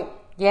no point.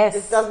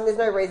 Yes. There's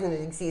no reason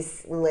it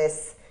exists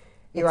unless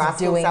you're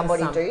asking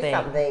somebody to do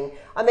something.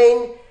 I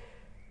mean,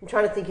 I'm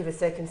trying to think of a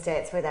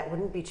circumstance where that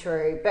wouldn't be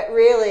true. But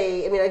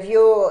really, I mean, if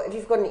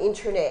you've got an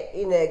intranet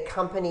in a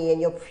company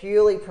and you're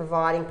purely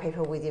providing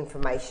people with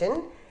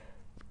information,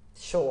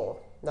 sure,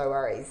 no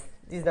worries.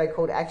 There's no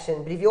call to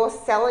action. But if you're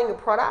selling a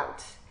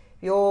product,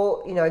 if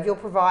you're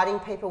providing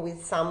people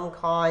with some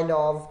kind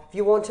of, if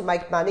you want to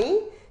make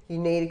money, you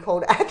need a call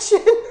to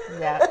action.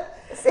 Yeah.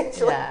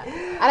 Essentially. Yeah.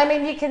 And I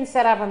mean, you can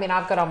set up,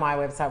 I've got on my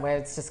website where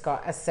it's just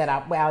got a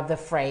setup, the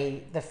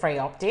free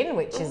opt-in,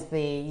 which is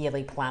the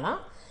yearly planner.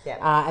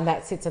 Yeah. And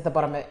that sits at the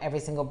bottom of every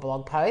single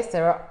blog post.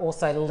 There are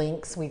also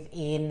links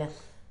within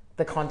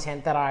the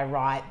content that I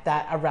write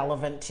that are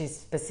relevant to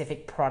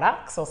specific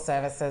products or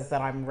services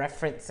that I'm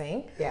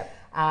referencing. Yeah.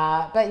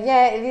 But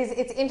yeah,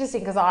 it's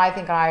interesting because I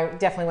think I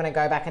definitely want to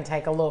go back and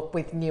take a look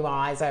with new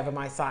eyes over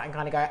my site and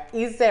kind of go,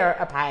 is there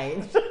a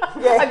page?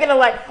 Yeah. I'm going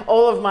to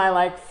all of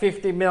my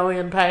 50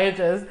 million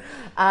pages.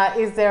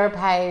 Is there a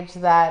page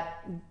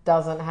that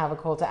doesn't have a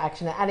call to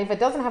action? And if it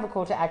doesn't have a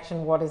call to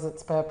action, what is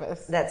its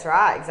purpose? That's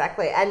right,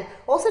 exactly. And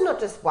also not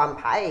just one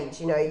page.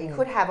 You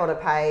could have on a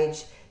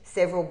page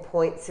several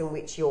points in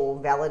which you're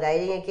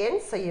validating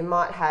against. So you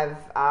might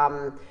have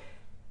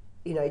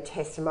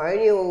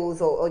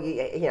testimonials or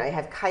you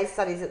have case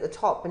studies at the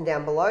top, and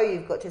down below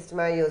you've got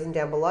testimonials, and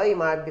down below you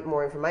might have a bit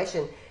more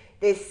information.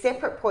 there's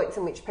separate points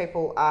in which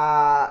people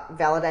are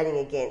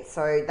validating against.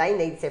 So they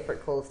need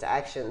separate calls to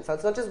action. So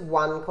it's not just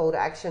one call to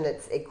action,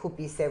 it could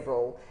be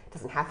several. It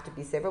doesn't have to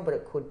be several, but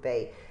it could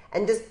be.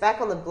 And just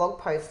back on the blog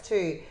post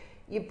too,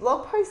 your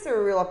blog posts are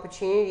a real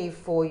opportunity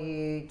for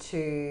you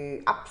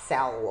to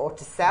upsell or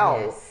to sell.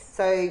 Yes.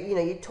 So,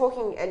 you're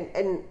talking,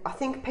 and I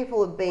think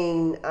people have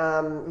been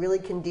really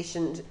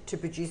conditioned to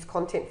produce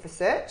content for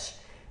search,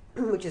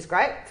 which is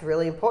great. It's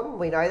really important.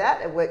 We know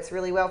that. It works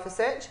really well for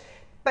search.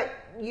 But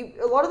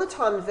a lot of the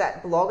times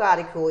that blog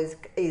article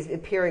is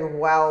appearing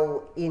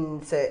well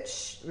in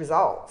search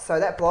results. So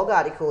that blog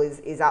article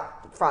is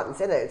up front and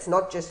centre. It's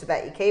not just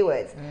about your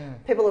keywords.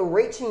 People are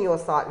reaching your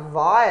site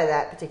via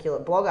that particular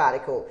blog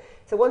article.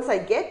 So once they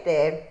get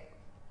there,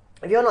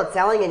 if you're not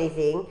selling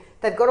anything,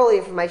 they've got all the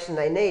information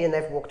they need and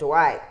they've walked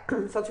away.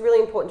 So it's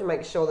really important to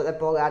make sure that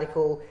blog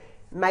article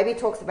maybe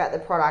talks about the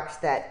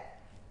product that,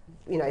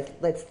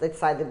 let's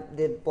say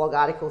the blog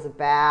article is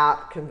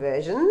about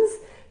conversions.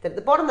 That at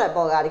the bottom of that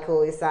blog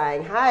article is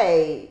saying,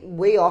 hey,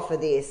 we offer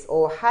this,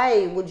 or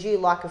hey, would you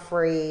like a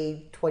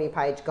free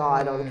 20-page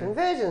guide on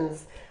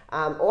conversions?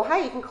 Or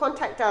hey, you can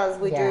contact us,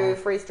 we do a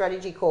free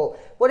strategy call.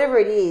 Whatever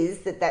it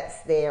is,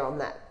 that's there on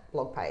that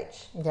blog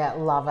page. Yeah,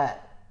 love it.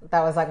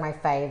 That was like my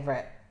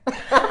favourite.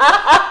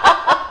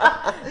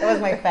 That was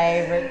my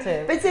favourite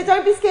too. But so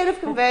don't be scared of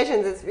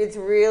conversions. It's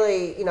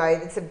really,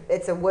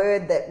 it's a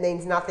word that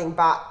means nothing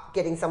but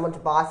getting someone to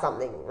buy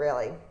something,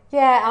 really.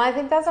 Yeah, and I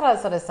think that's what I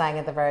was sort of saying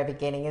at the very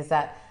beginning, is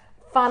that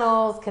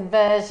funnels,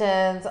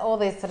 conversions, all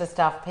this sort of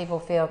stuff, people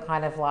feel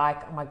kind of like,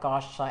 oh my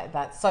gosh, like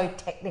that's so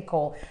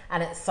technical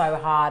and it's so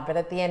hard. But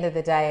at the end of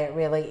the day, it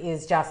really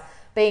is just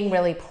being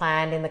really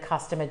planned in the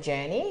customer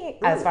journey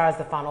as far as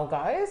the funnel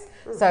goes.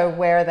 So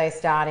where are they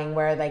starting?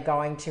 Where are they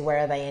going to? Where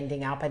are they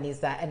ending up? And is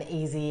that an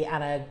easy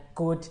and a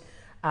good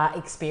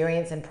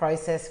experience and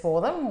process for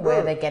them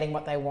where they're getting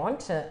what they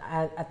want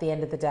at the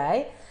end of the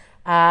day?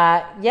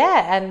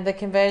 And the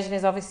conversion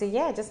is obviously,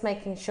 just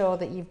making sure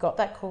that you've got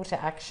that call to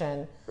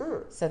action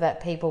so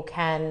that people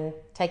can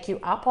take you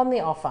up on the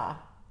offer.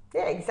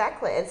 Yeah,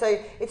 exactly. And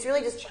so it's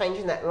really just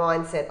changing that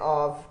mindset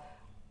of,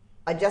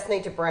 I just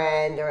need to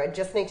brand, or I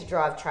just need to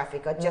drive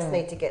traffic, I just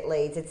need to get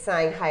leads. It's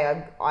saying,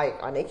 hey,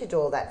 I need to do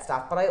all that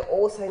stuff, but I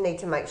also need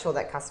to make sure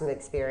that customer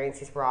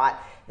experience is right,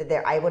 that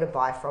they're able to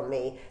buy from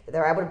me, that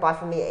they're able to buy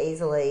from me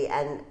easily,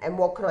 and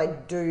what can I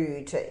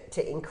do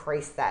to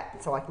increase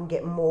that so I can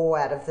get more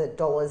out of the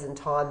dollars and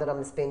time that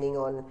I'm spending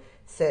on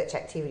search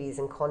activities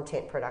and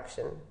content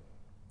production.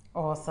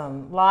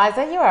 Awesome.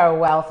 Liza, you are a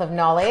wealth of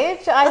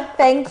knowledge. I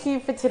thank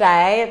you for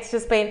today. It's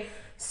just been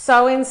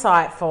so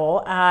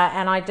insightful,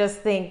 and I just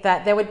think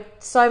that there were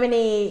so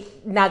many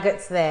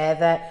nuggets there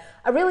that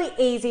are really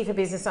easy for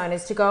business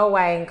owners to go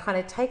away and kind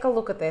of take a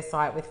look at their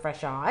site with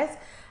fresh eyes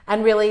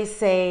and really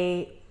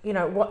see,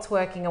 what's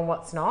working and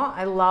what's not.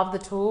 I love the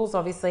tools,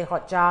 obviously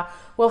Hotjar.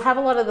 We'll have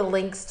a lot of the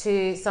links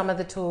to some of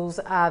the tools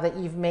that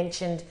you've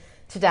mentioned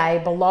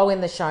today below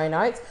in the show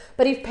notes.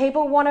 But if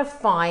people want to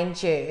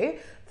find you,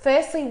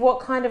 firstly, what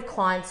kind of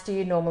clients do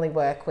you normally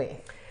work with?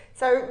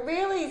 So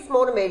really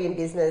small to medium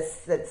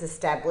business that's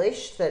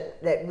established,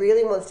 that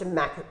really wants to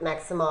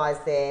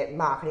maximise their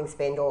marketing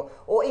spend or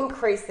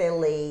increase their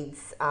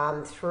leads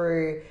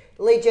through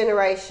lead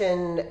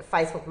generation,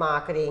 Facebook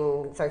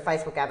marketing, so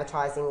Facebook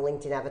advertising,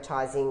 LinkedIn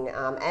advertising,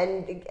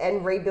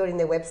 and rebuilding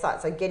their website.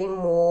 So getting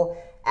more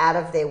out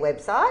of their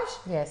website.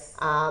 Yes.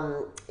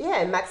 And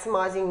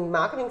maximising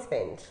marketing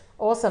spend.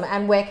 Awesome.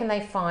 And where can they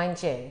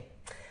find you?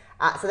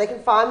 So they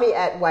can find me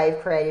at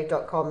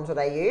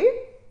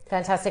wavecreative.com.au.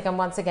 Fantastic. And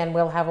once again,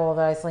 we'll have all of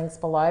those links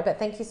below. But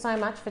thank you so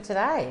much for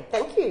today.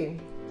 Thank you.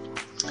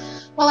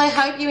 Well, I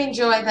hope you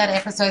enjoyed that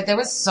episode. There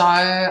were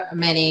so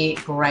many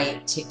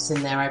great tips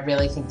in there. I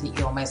really think that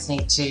you almost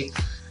need to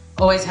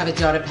always have a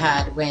jotted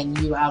pad when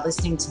you are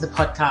listening to the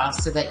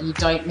podcast so that you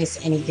don't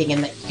miss anything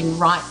and that you can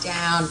write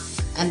down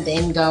and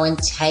then go and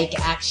take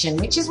action,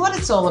 which is what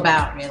it's all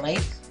about, really.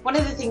 One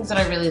of the things that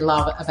I really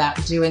love about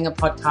doing a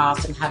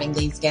podcast and having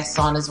these guests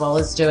on, as well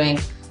as doing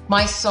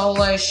my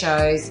solo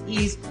shows,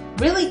 is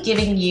really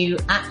giving you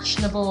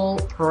actionable,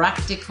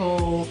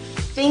 practical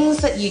things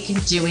that you can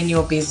do in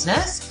your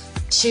business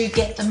to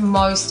get the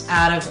most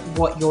out of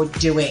what you're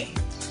doing.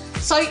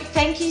 So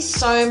thank you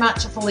so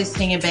much for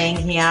listening and being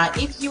here.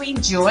 If you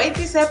enjoyed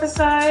this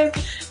episode,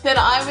 then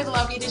I would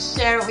love you to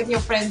share it with your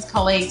friends,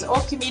 colleagues,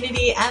 or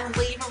community and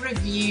leave a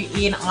review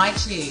in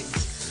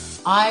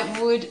iTunes.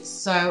 I would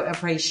so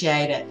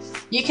appreciate it.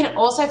 You can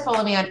also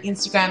follow me on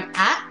Instagram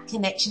at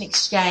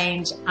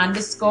ConnectionExchange_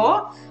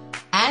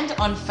 and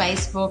on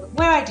Facebook,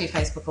 where I do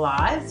Facebook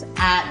Lives,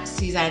 at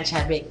Suzanne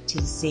Chadwick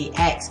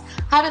TCX.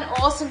 Have an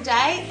awesome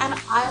day, and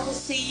I will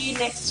see you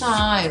next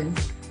time.